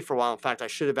follow me for a while, in fact, I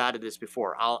should have added this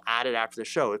before. I'll add it after the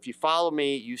show. If you follow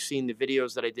me, you've seen the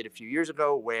videos that I did a few years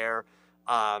ago where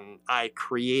I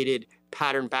created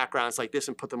pattern backgrounds like this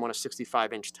and put them on a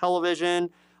 65-inch television.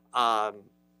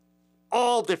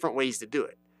 All different ways to do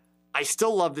it. I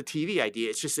still love the TV idea.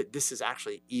 It's just that this is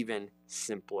actually even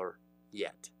simpler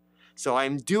yet. So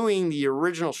I'm doing the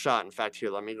original shot. In fact, here,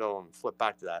 let me go and flip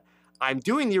back to that. I'm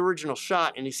doing the original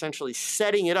shot and essentially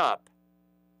setting it up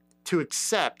to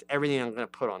accept everything I'm going to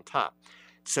put on top.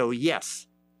 So yes,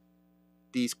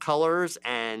 these colors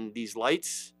and these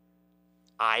lights,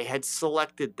 I had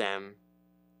selected them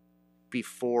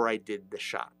before I did the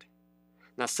shot.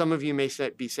 Now, some of you may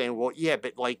be saying, well, yeah,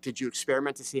 but did you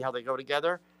experiment to see how they go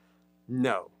together?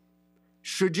 No.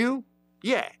 Should you?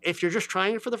 Yeah. If you're just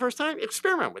trying it for the first time,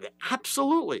 experiment with it.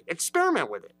 Absolutely. Experiment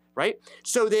with it, right?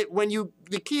 So that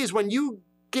the key is when you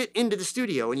get into the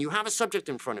studio and you have a subject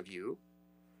in front of you,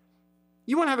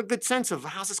 you want to have a good sense of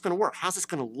how's this going to work? How's this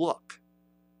going to look,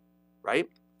 right?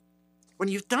 When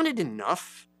you've done it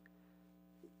enough,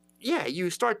 yeah, you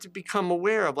start to become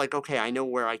aware of okay, I know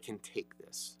where I can take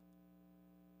this.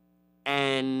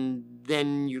 And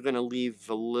then you're going to leave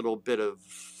a little bit of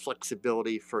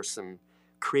flexibility for some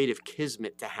creative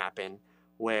kismet to happen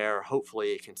where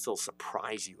hopefully it can still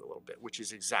surprise you a little bit, which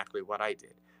is exactly what I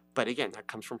did. But again, that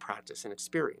comes from practice and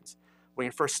experience. When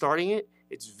you're first starting it,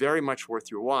 it's very much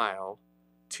worth your while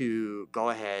to go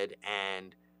ahead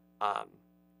and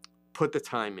put the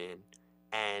time in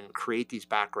and create these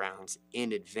backgrounds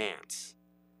in advance.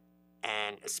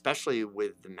 And especially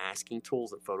with the masking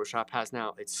tools that Photoshop has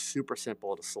now, it's super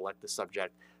simple to select the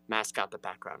subject, mask out the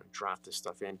background, and drop this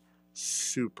stuff in.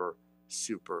 Super,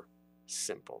 super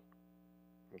simple.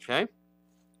 Okay?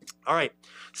 All right.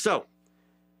 So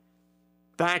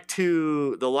back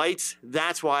to the lights.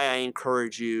 That's why I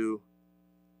encourage you,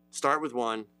 start with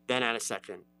one, then add a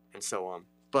second, and so on.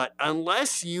 But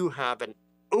unless you have an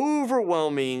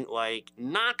overwhelming, like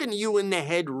knocking you in the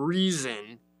head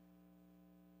reason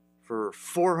for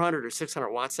 400 or 600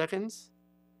 watt seconds,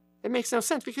 it makes no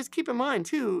sense. Because keep in mind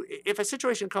too, if a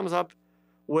situation comes up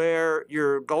where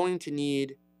you're going to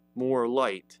need more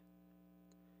light,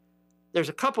 there's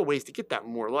a couple ways to get that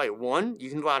more light. One, you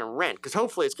can go out and rent, because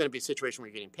hopefully it's going to be a situation where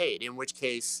you're getting paid, in which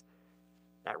case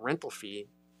that rental fee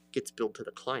gets billed to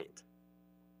the client.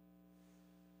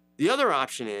 The other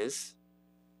option is,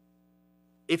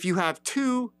 if you have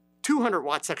two 200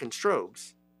 watt second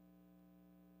strobes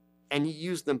and you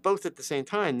use them both at the same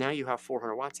time, now you have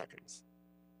 400 watt seconds.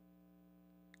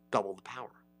 Double the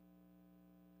power.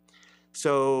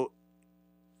 So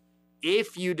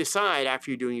if you decide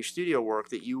after you're doing your studio work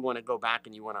that you want to go back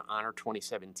and you want to honor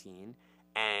 2017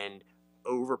 and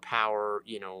overpower,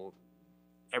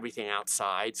 everything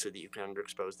outside so that you can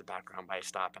underexpose the background by a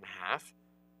stop and a half,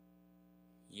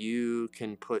 you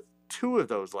can put two of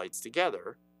those lights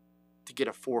together to get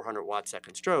a 400 watt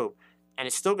second strobe, and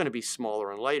it's still going to be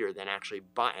smaller and lighter than actually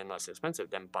and less expensive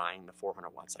than buying the 400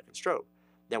 watt second strobe.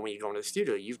 Then when you go into the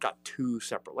studio, you've got two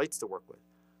separate lights to work with.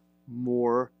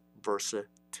 More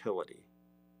versatility.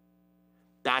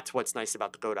 That's what's nice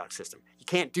about the Godox system. You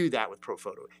can't do that with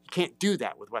ProPhoto. You can't do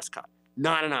that with Westcott.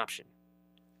 Not an option.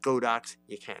 Godox,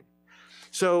 you can.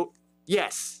 So,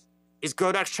 yes. Is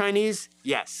Godox Chinese?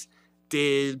 Yes.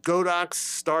 Did Godox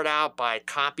start out by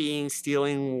copying,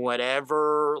 stealing,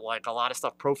 whatever, like a lot of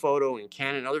stuff ProPhoto and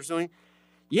Canon and others doing?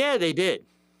 Yeah, they did.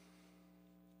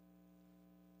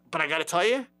 But I got to tell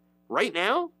you, right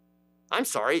now, I'm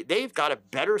sorry, they've got a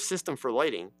better system for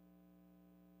lighting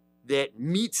that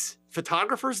meets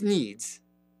photographers' needs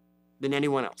than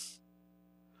anyone else.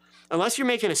 Unless you're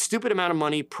making a stupid amount of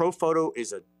money, ProPhoto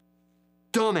is a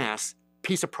dumbass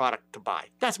piece of product to buy.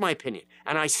 That's my opinion,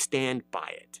 and I stand by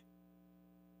it.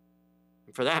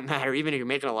 And for that matter, even if you're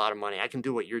making a lot of money, I can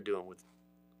do what you're doing with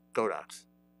Godox.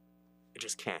 I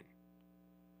just can.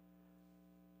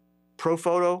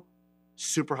 ProPhoto,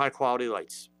 super high quality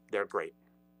lights. They're great.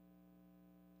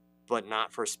 But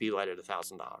not for a speed light at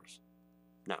 $1,000.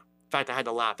 No. In fact, I had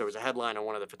to laugh. There was a headline on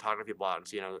one of the photography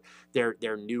blogs,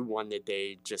 their new one that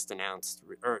they just announced,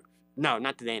 or no,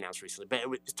 not that they announced recently, but it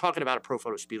was talking about a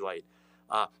ProPhoto speed light.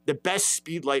 The best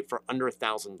speed light for under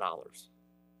 $1,000.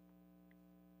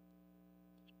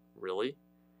 Really?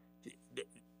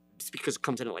 It's because it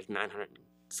comes in at like $900 and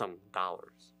some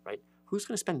dollars, right? Who's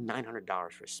going to spend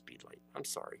 $900 for a speed light? I'm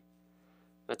sorry.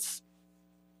 That's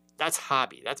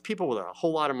hobby. That's people with a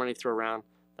whole lot of money to throw around.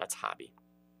 That's hobby.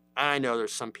 And I know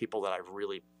there's some people that I've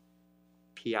really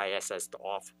PISS'd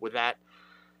off with that.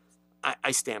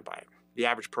 I stand by it. The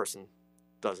average person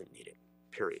doesn't need it,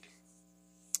 period.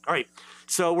 All right,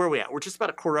 so where are we at? We're just about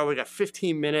a quarter hour. We got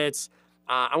 15 minutes.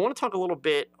 I want to talk a little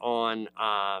bit on,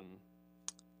 I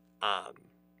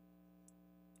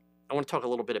want to talk a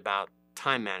little bit about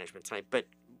time management tonight, but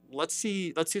let's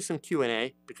do some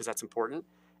Q&A because that's important.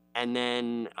 And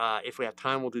then if we have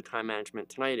time, we'll do time management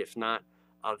tonight. If not,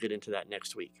 I'll get into that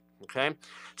next week. Okay,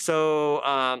 so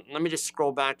let me just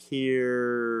scroll back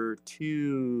here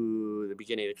to the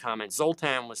beginning of the comments.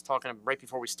 Zoltan was talking right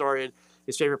before we started.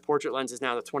 His favorite portrait lens is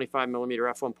now the 25mm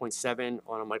f1.7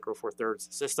 on a micro four thirds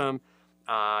system.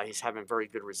 He's having very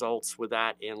good results with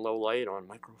that in low light on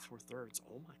micro four thirds.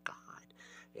 Oh my God.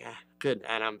 Yeah, good.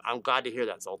 And I'm glad to hear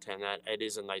that, Zoltan. That it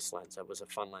is a nice lens. That was a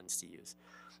fun lens to use.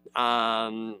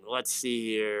 Let's see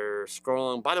here.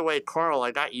 Scrolling. By the way, Carl,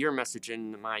 I got your message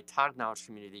in my Tog Knowledge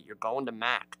community that you're going to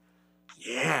Mac.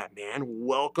 Yeah, man.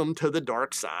 Welcome to the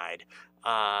dark side.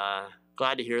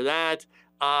 Glad to hear that.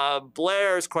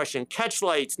 Blair's question. Catch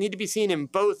lights need to be seen in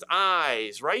both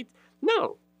eyes, right?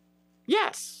 No.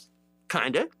 Yes.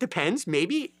 Kinda. Depends.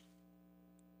 Maybe.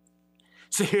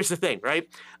 So here's the thing, right?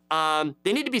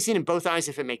 They need to be seen in both eyes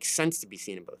if it makes sense to be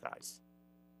seen in both eyes.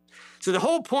 So the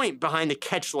whole point behind the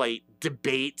catch light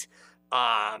debate,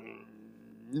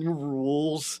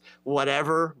 rules,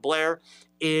 whatever, Blair,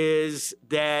 is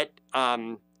that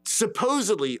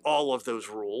supposedly all of those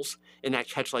rules in that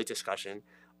catch light discussion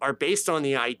are based on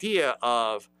the idea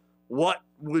of what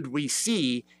would we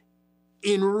see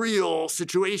in real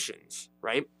situations,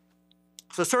 right?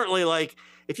 So certainly, like,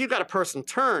 if you've got a person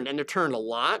turned and they're turned a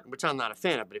lot, which I'm not a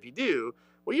fan of, but if you do,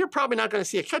 well, you're probably not going to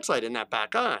see a catch light in that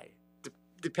back eye,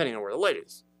 depending on where the light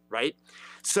is, right?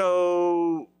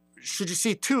 So should you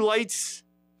see two lights,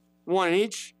 one in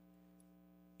each?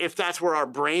 If that's where our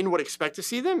brain would expect to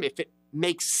see them, if it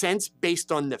makes sense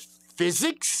based on the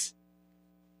physics,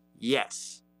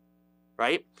 yes,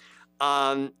 right?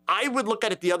 I would look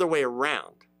at it the other way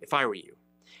around if I were you.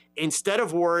 Instead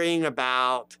of worrying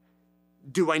about,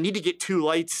 do I need to get two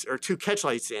lights or two catch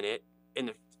lights in it,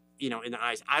 in the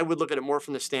eyes. I would look at it more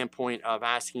from the standpoint of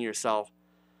asking yourself,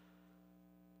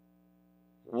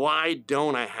 why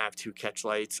don't I have two catch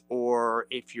lights? Or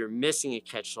if you're missing a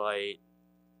catch light,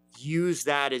 use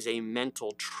that as a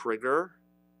mental trigger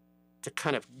to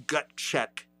kind of gut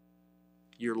check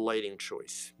your lighting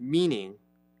choice. Meaning,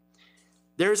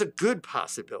 there's a good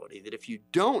possibility that if you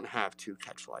don't have two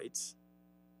catch lights,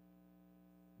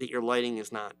 that your lighting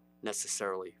is not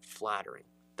necessarily flattering.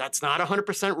 That's not a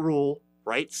 100% rule,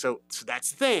 right? So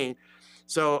that's the thing.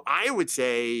 So I would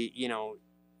say,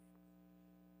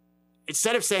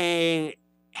 instead of saying,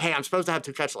 hey, I'm supposed to have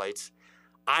two catch lights,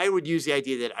 I would use the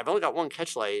idea that I've only got one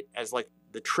catch light as like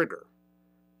the trigger,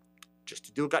 just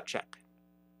to do a gut check,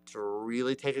 to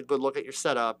really take a good look at your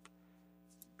setup,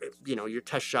 your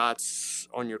test shots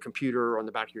on your computer or on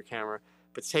the back of your camera,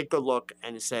 but take a good look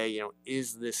and say,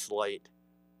 is this light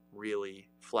really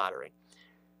flattering?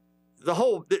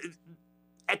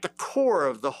 At the core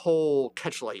of the whole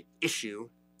catch light issue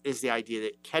is the idea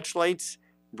that catch lights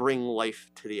bring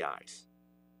life to the eyes,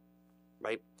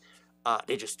 right?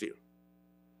 They just do.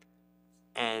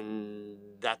 And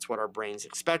that's what our brains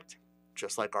expect.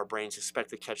 Just like our brains expect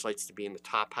the catch lights to be in the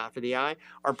top half of the eye,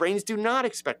 our brains do not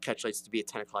expect catch lights to be at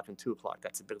 10 o'clock and 2 o'clock.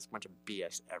 That's the biggest bunch of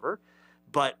BS ever.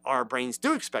 But our brains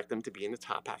do expect them to be in the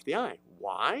top half of the eye.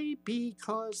 Why?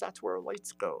 Because that's where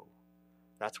lights go.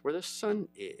 That's where the sun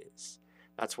is.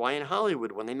 That's why in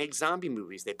Hollywood, when they make zombie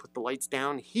movies, they put the lights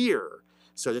down here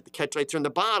so that the catch lights are in the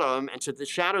bottom and so that the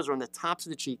shadows are on the tops of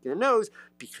the cheek and the nose,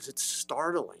 because it's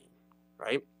startling,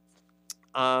 right?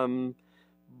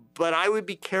 But I would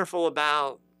be careful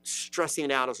about stressing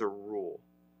it out as a rule.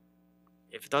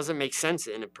 If it doesn't make sense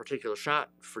in a particular shot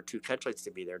for two catch lights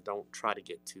to be there, don't try to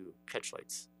get two catch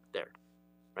lights there,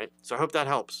 right? So I hope that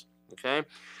helps, okay?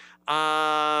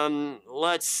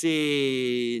 Let's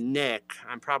see, Nick,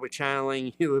 I'm probably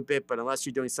channeling you a bit, but unless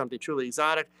you're doing something truly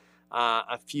exotic,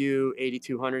 a few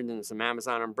 8200 and some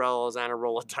Amazon umbrellas and a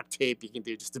roll of duct tape, you can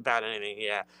do just about anything,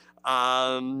 yeah.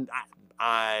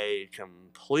 I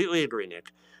completely agree,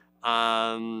 Nick.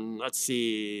 Let's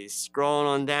see, scrolling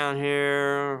on down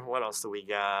here, what else do we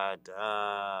got?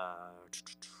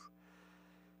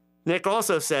 Nick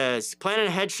also says, plan a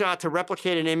headshot to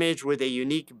replicate an image with a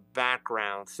unique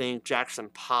background. Think Jackson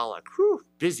Pollock. Whew,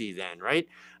 busy then, right?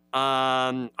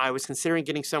 I was considering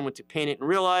getting someone to paint it in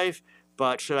real life,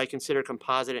 but should I consider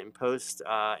composite it in post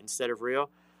instead of real?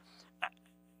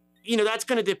 That's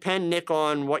going to depend, Nick,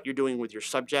 on what you're doing with your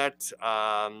subject,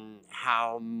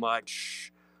 how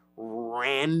much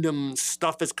random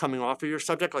stuff is coming off of your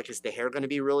subject. Like, is the hair going to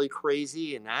be really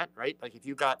crazy and that, right? Like if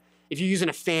you're using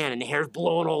a fan and the hair's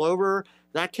blowing all over,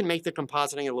 that can make the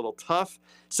compositing a little tough.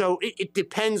 So it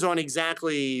depends on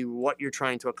exactly what you're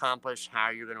trying to accomplish, how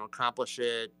you're going to accomplish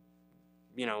it.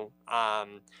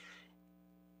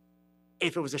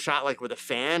 If it was a shot like with a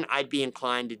fan, I'd be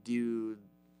inclined to do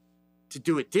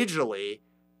it digitally,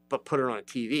 but put it on a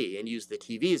TV and use the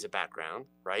TV as a background,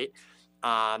 right?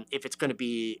 If it's going to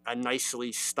be a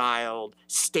nicely styled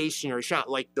stationary shot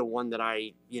like the one that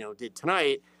I, did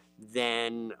tonight,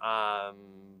 then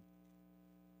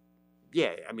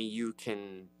you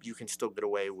can still get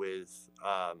away with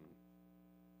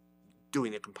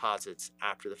doing the composites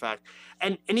after the fact,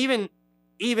 and even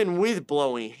with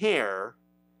blowing hair,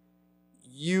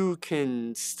 you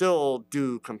can still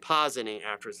do compositing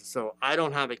after. So I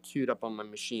don't have it queued up on my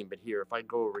machine, but here, if I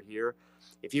go over here,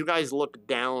 if you guys look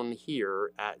down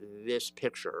here at this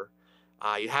picture,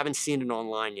 you haven't seen it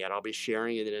online yet. I'll be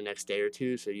sharing it in the next day or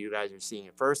two, so you guys are seeing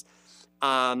it first.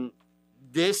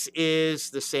 This is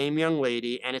the same young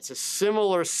lady, and it's a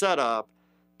similar setup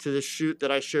to the shoot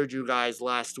that I showed you guys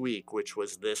last week, which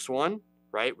was this one,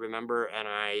 right? Remember, and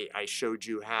I showed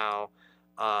you how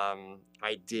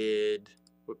I did...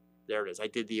 There it is. I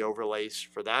did the overlays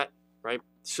for that, right?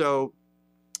 So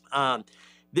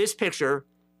this picture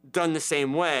done the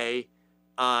same way,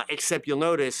 except you'll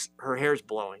notice her hair's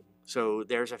blowing. So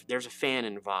there's a fan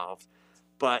involved.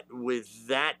 But with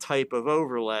that type of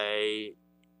overlay,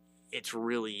 it's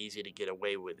really easy to get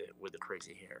away with it with the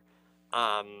crazy hair.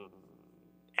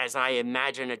 As I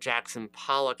imagine a Jackson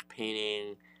Pollock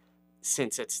painting,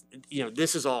 since it's,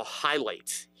 this is all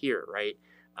highlights here, right?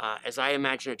 As I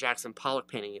imagine a Jackson Pollock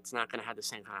painting, it's not going to have the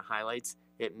same kind of highlights.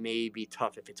 It may be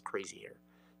tough if it's crazy hair.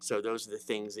 So those are the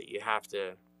things that you have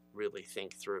to really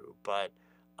think through. But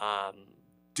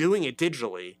doing it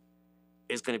digitally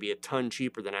is going to be a ton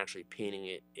cheaper than actually painting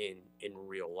it in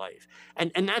real life.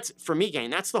 And that's, for me, gang,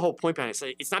 that's the whole point behind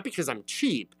it. It's not because I'm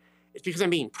cheap. It's because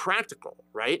I'm being practical,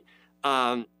 right?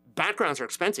 Backgrounds are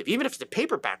expensive. Even if it's a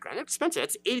paper background, they're expensive.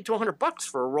 That's $80 to $100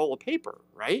 for a roll of paper,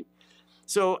 right?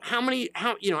 So how many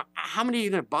are you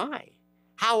going to buy?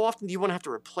 How often do you want to have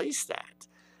to replace that?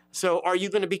 So are you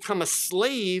going to become a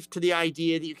slave to the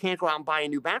idea that you can't go out and buy a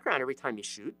new background every time you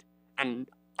shoot? And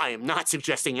I am not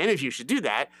suggesting any of you should do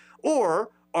that. Or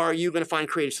are you going to find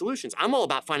creative solutions? I'm all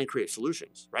about finding creative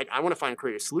solutions, right? I want to find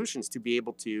creative solutions to be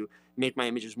able to make my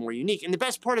images more unique. And the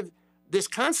best part of this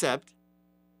concept,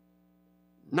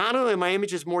 not only are my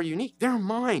images more unique, they're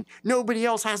mine. Nobody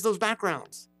else has those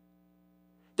backgrounds.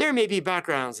 There may be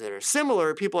backgrounds that are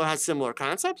similar, people have similar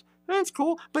concepts, that's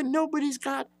cool, but nobody's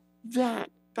got that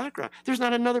background. There's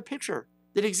not another picture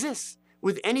that exists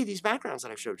with any of these backgrounds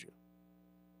that I've showed you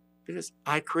because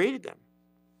I created them,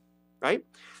 right?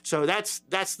 So that's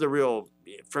the real,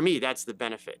 for me, that's the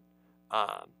benefit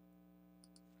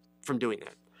from doing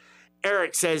that.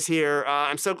 Eric says here,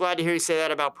 I'm so glad to hear you say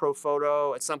that about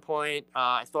ProPhoto. At some point,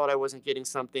 I thought I wasn't getting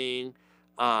something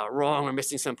wrong or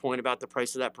missing some point about the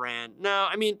price of that brand. No,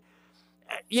 I mean,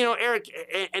 Eric,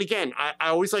 and again, I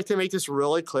always like to make this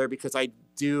really clear because I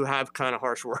do have kind of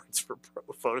harsh words for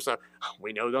ProPhoto. So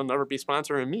we know they'll never be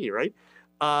sponsoring me, right?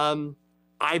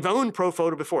 I've owned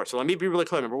ProPhoto before. So let me be really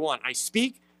clear. Number one, I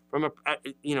speak from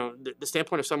the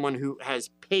standpoint of someone who has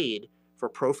paid for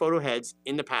ProPhoto heads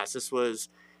in the past. This was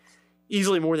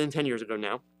easily more than 10 years ago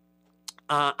now.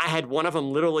 I had one of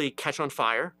them literally catch on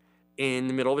fire in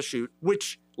the middle of a shoot,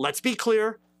 which, let's be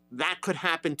clear, that could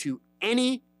happen to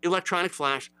any electronic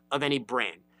flash of any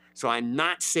brand. So I'm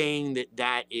not saying that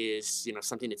that is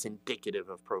something that's indicative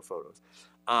of ProPhotos.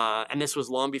 And this was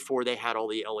long before they had all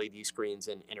the LED screens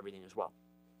and everything as well.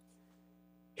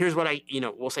 Here's what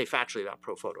we'll say factually about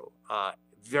ProPhoto.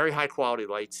 Very high quality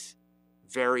lights,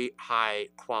 very high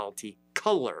quality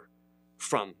color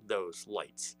from those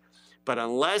lights. But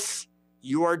unless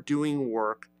you are doing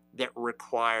work that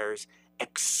requires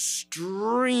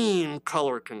extreme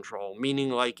color control, meaning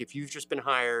like if you've just been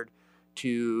hired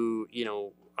to,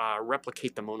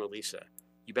 replicate the Mona Lisa,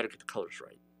 you better get the colors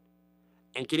right.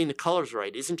 And getting the colors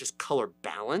right isn't just color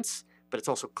balance, but it's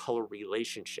also color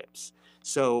relationships.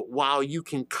 So while you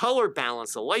can color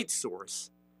balance a light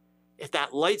source, if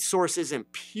that light source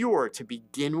isn't pure to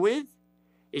begin with,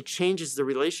 it changes the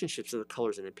relationships of the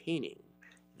colors in a painting.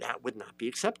 That would not be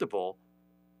acceptable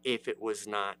if it was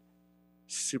not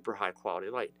super high quality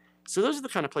light. So those are the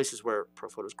kind of places where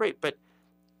ProPhoto is great. But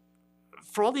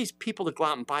for all these people that go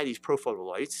out and buy these ProPhoto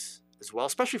lights as well,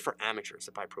 especially for amateurs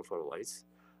that buy ProPhoto lights,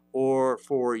 or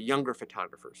for younger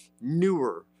photographers,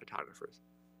 newer photographers,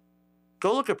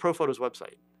 go look at ProPhoto's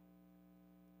website.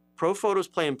 ProPhoto's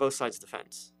playing both sides of the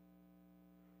fence.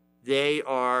 They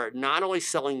are not only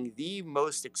selling the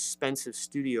most expensive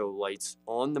studio lights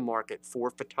on the market for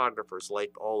photographers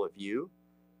like all of you,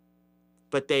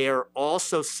 but they are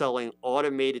also selling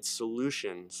automated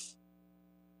solutions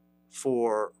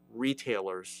for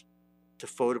retailers to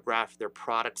photograph their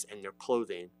products and their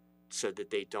clothing so that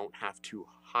they don't have to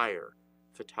hire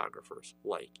photographers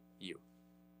like you.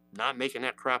 Not making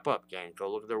that crap up, gang.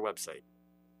 Go look at their website,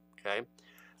 okay?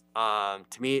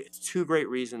 To me, it's two great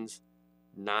reasons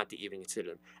not to even consider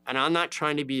them. And I'm not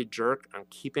trying to be a jerk. I'm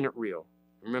keeping it real.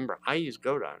 Remember, I use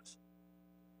Godox.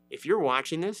 If you're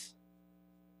watching this,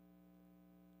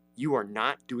 you are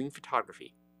not doing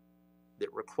photography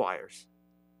that requires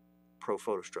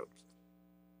ProPhoto strobes.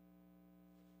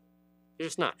 You're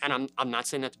just not. And I'm not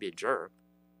saying that to be a jerk.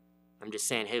 I'm just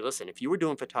saying, hey, listen, if you were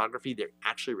doing photography that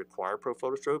actually required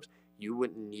ProPhoto strobes, you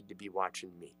wouldn't need to be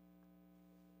watching me.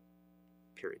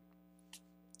 Period.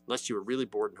 Unless you were really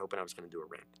bored and hoping I was going to do a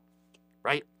rant,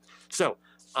 right? So,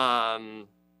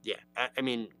 yeah, I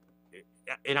mean,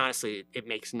 it honestly, it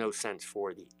makes no sense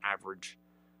for the average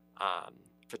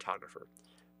photographer.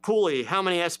 Cooley, how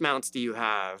many S mounts do you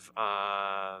have?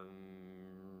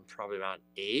 Probably about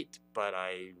 8, but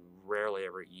I rarely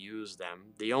ever use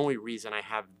them. The only reason I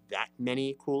have that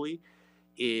many Cooley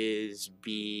is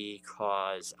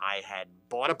because I had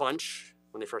bought a bunch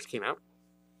when they first came out.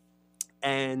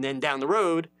 And then down the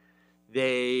road,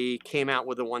 they came out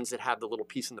with the ones that have the little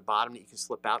piece in the bottom that you can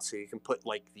slip out, so you can put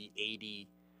like the 80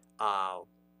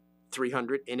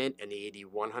 300 in it and the 80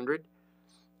 100.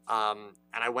 And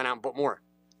I went out and bought more.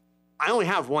 I only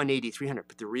have one 80 300,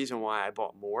 but the reason why I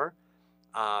bought more,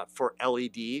 for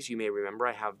LEDs, you may remember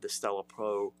I have the Stella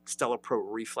Pro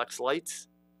reflex lights.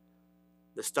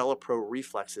 The Stella Pro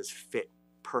reflexes fit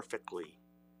perfectly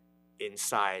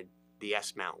inside the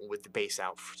S mount with the base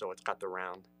out, so it's got the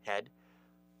round head.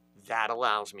 That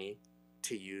allows me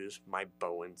to use my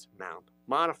Bowens mount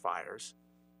modifiers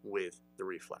with the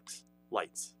reflex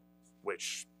lights,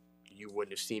 which you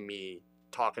wouldn't have seen me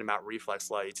talking about reflex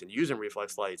lights and using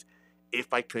reflex lights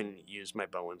if I couldn't use my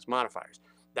Bowens modifiers.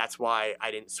 That's why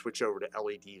I didn't switch over to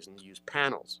LEDs and use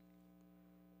panels,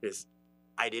 is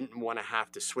I didn't want to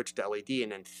have to switch to LED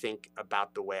and then think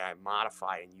about the way I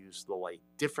modify and use the light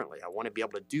differently. I want to be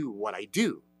able to do what I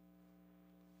do.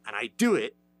 And I do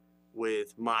it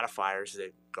with modifiers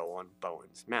that go on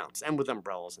Bowens mounts and with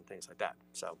umbrellas and things like that.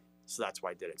 So that's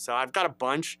why I did it. So I've got a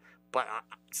bunch, but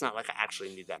it's not like I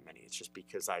actually need that many. It's just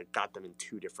because I got them in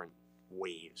 2 different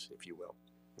waves, if you will.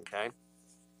 Okay.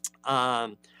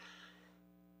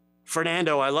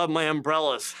 Fernando, I love my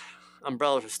umbrellas.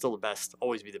 Umbrellas are still the best.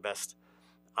 Always be the best.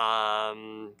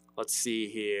 Let's see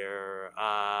here.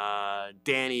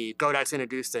 Danny, Godak's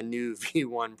introduced a new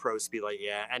V1 Pro speedlight.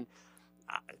 Yeah, and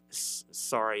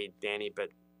sorry, Danny, but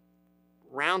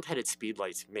round-headed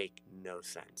speedlights make no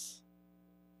sense.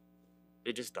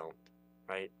 They just don't,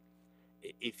 right?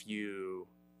 If you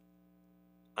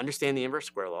understand the inverse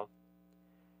square law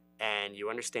and you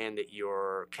understand that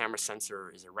your camera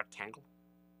sensor is a rectangle,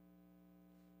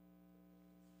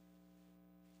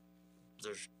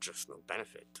 there's just no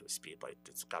benefit to a speedlight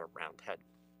that's got a round head.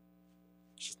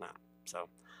 It's just not. So,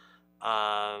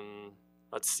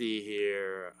 let's see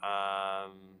here.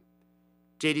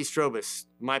 JD Strobus,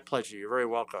 my pleasure. You're very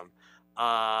welcome.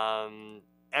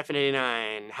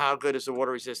 FN89, how good is the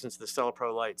water resistance of the Stella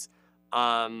Pro lights?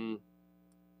 The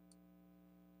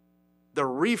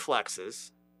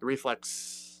reflexes, the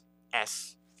Reflex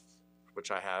S,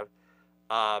 which I have,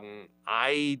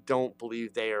 I don't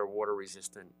believe they are water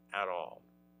resistant at all.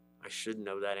 I should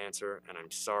know that answer, and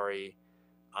I'm sorry.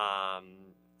 I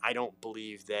don't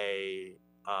believe they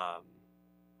are.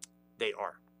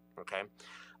 Okay.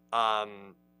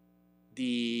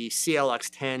 The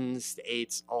CLX10s, the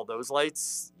 8s, all those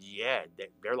lights, yeah,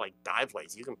 they're like dive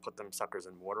lights. You can put them suckers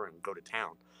in water and go to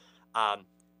town.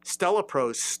 Stella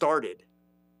Pro started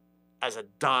as a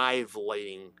dive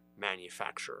lighting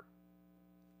manufacturer,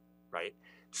 right?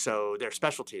 So their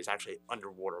specialty is actually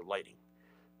underwater lighting.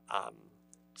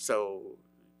 So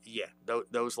yeah,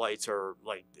 those lights are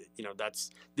like, you know,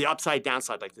 that's the upside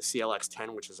downside, like the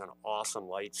CLX10, which is an awesome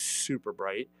light, super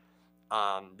bright.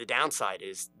 The downside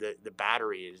is the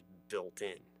battery is built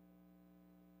in.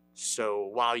 So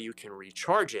while you can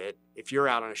recharge it, if you're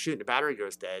out on a shoot and the battery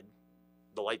goes dead,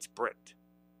 the light's bricked,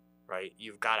 right?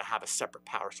 You've got to have a separate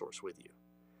power source with you.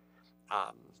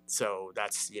 So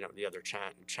that's, you know, the other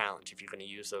challenge. If you're going to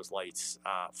use those lights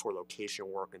for location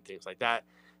work and things like that,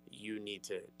 you need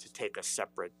to take a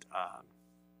separate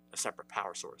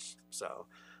power source. So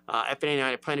FN89,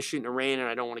 I plan to shoot in the rain and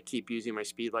I don't want to keep using my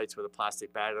speed lights with a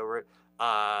plastic bag over it.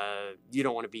 You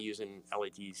don't want to be using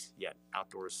LEDs yet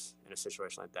outdoors in a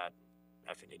situation like that.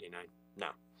 FN89, no.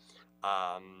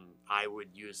 I would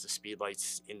use the speed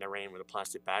lights in the rain with a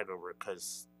plastic bag over it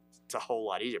because it's a whole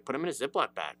lot easier. Put them in a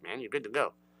Ziploc bag, man. You're good to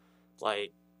go.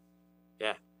 Like,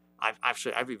 yeah.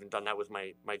 I've even done that with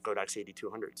my Godox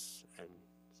 8200s and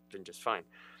it's been just fine.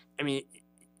 I mean,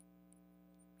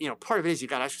 you know, part of it is you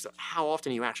got to ask yourself, how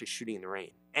often are you actually shooting in the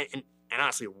rain? And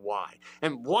honestly, why?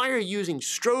 And why are you using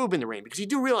strobe in the rain? Because you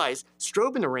do realize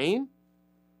strobe in the rain,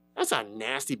 that's a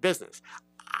nasty business.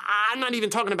 I'm not even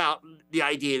talking about the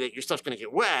idea that your stuff's going to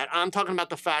get wet. I'm talking about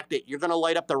the fact that you're going to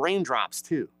light up the raindrops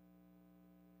too.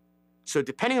 So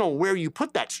depending on where you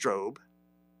put that strobe,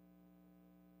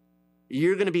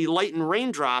 you're going to be lighting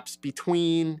raindrops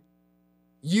between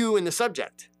you and the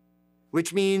subject,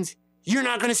 which means you're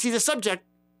not going to see the subject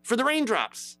for the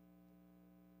raindrops.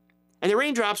 And the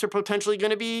raindrops are potentially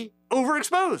going to be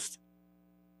overexposed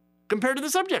compared to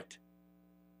the subject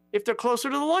if they're closer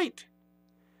to the light.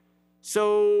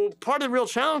 So part of the real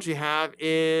challenge you have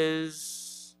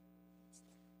is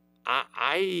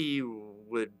I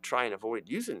would try and avoid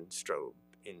using strobe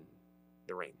in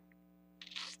the rain.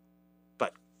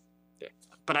 But yeah.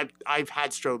 But I've had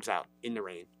strobes out in the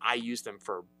rain. I use them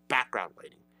for background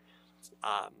lighting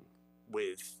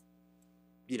with,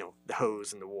 you know, the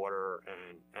hose and the water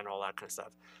and all that kind of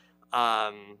stuff.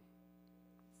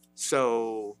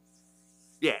 So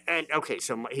yeah, and okay,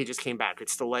 so he just came back.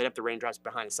 It's to light up the raindrops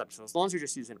behind the subject. So as long as you're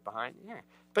just using it behind, yeah.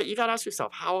 But you got to ask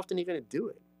yourself, how often are you going to do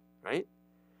it, right?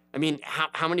 I mean,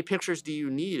 how many pictures do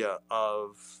you need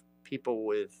of people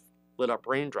with lit up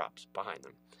raindrops behind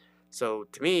them? So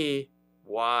to me,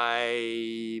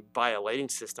 why buy a lighting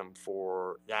system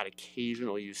for that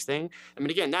occasional use thing? I mean,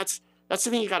 again, that's the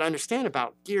thing you got to understand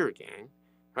about gear, gang,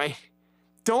 right?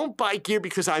 Don't buy gear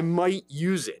because I might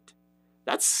use it.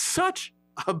 That's such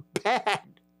a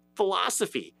bad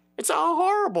philosophy. It's a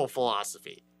horrible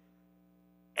philosophy.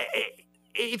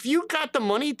 If you got the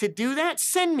money to do that,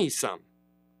 send me some.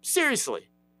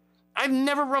 Seriously. I've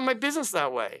never run my business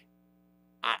that way.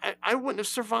 I wouldn't have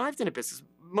survived in a business.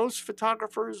 Most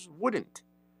photographers wouldn't.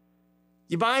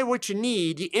 You buy what you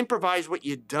need, you improvise what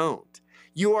you don't.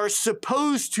 You are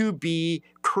supposed to be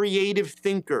creative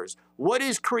thinkers. What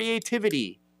is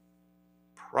creativity?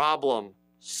 Problem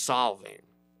solving.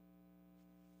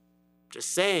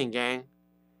 Just saying, gang.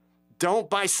 Don't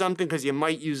buy something because you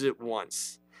might use it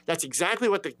once. That's exactly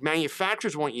what the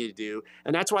manufacturers want you to do,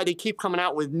 and that's why they keep coming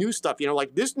out with new stuff. You know,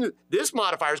 like this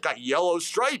modifier's got yellow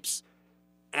stripes,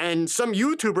 and some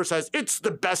YouTuber says it's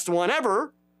the best one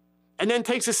ever, and then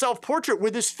takes a self-portrait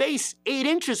with his face 8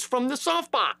 inches from the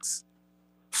softbox.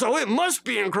 So it must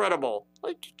be incredible.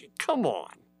 Like, come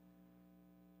on.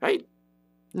 Right?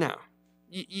 No.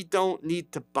 You don't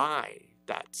need to buy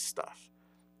that stuff.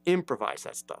 Improvise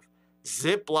that stuff.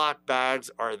 Ziploc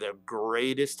bags are the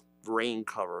greatest rain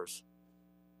covers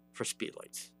for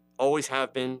speedlights. Always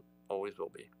have been, always will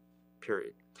be.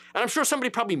 Period. And I'm sure somebody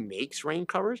probably makes rain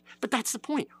covers, but that's the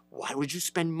point. Why would you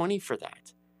spend money for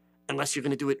that? Unless you're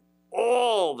going to do it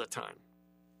all the time.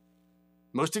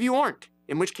 Most of you aren't,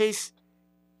 in which case,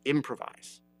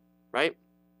 improvise, right?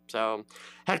 So,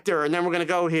 Hector, and then we're going to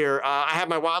go here. I have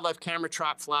my wildlife camera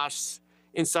trap flash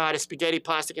inside a spaghetti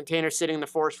plastic container sitting in the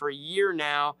forest for a year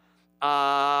now.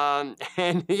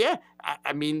 And yeah,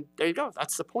 I mean, there you go.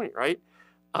 That's the point, right?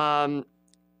 I've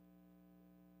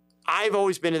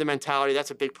always been in the mentality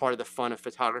that's a big part of the fun of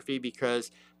photography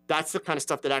because that's the kind of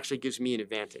stuff that actually gives me an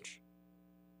advantage,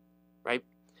 right?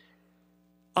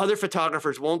 Other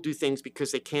photographers won't do things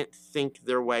because they can't think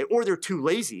their way, or they're too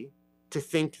lazy to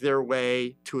think their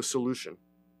way to a solution.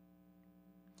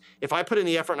 If I put in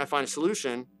the effort and I find a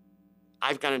solution,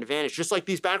 I've got an advantage. Just like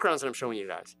these backgrounds that I'm showing you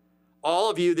guys. All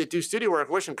of you that do studio work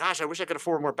wishing, gosh, I wish I could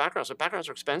afford more backgrounds, but backgrounds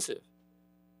are expensive.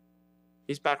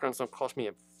 These backgrounds don't cost me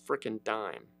a freaking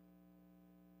dime.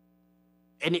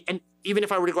 And even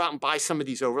if I were to go out and buy some of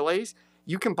these overlays,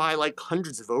 you can buy like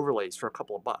hundreds of overlays for a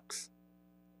couple of bucks,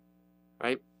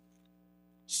 right?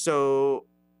 So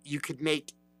you could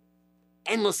make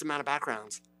endless amount of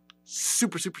backgrounds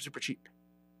super, super, super cheap.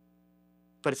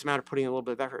 But it's a matter of putting a little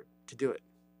bit of effort to do it,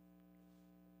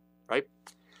 right?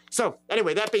 So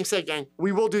anyway, that being said, gang,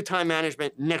 we will do time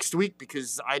management next week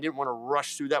because I didn't want to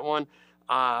rush through that one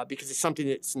because it's something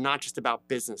that's not just about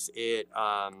business. It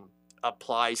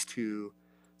applies to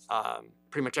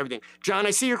pretty much everything. John,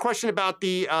 I see your question about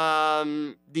the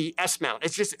S-mount.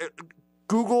 It's just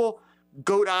Google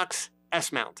Godox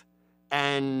S-mount,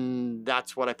 and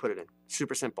that's what I put it in.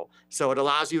 Super simple. So it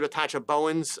allows you to attach a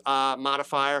Bowens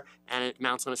modifier, and it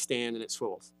mounts on a stand, and it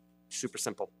swivels. Super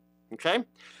simple. Okay?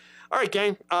 All right,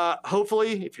 gang.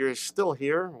 Hopefully, if you're still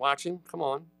here watching, come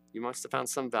on. You must have found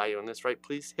some value in this, right?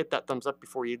 Please hit that thumbs up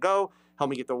before you go. Help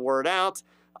me get the word out.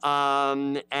 Where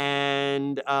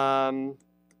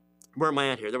am I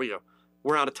at here? There we go.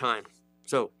 We're out of time.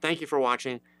 So thank you for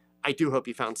watching. I do hope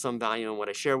you found some value in what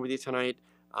I shared with you tonight.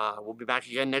 We'll be back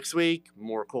again next week.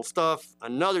 More cool stuff.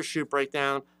 Another shoot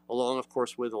breakdown, along, of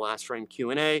course, with the last frame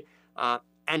Q&A.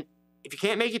 And if you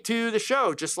can't make it to the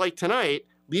show, just like tonight,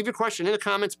 leave your question in the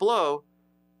comments below,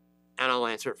 and I'll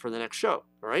answer it for the next show,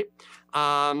 all right?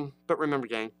 But remember,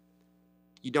 gang,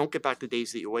 you don't get back the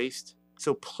days that you waste,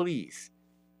 so please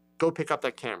go pick up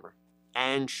that camera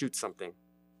and shoot something,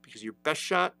 because your best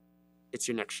shot, it's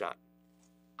your next shot.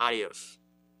 Adios.